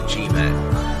About the G-Men.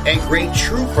 And great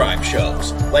true crime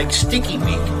shows like Sticky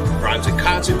Week, Crimes and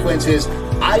Consequences,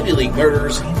 Ivy League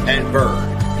Murders, and Burn,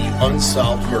 the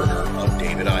unsolved murder of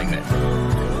David Eichmann.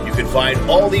 You can find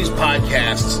all these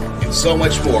podcasts and so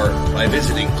much more by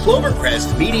visiting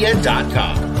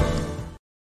clovercrestmedia.com.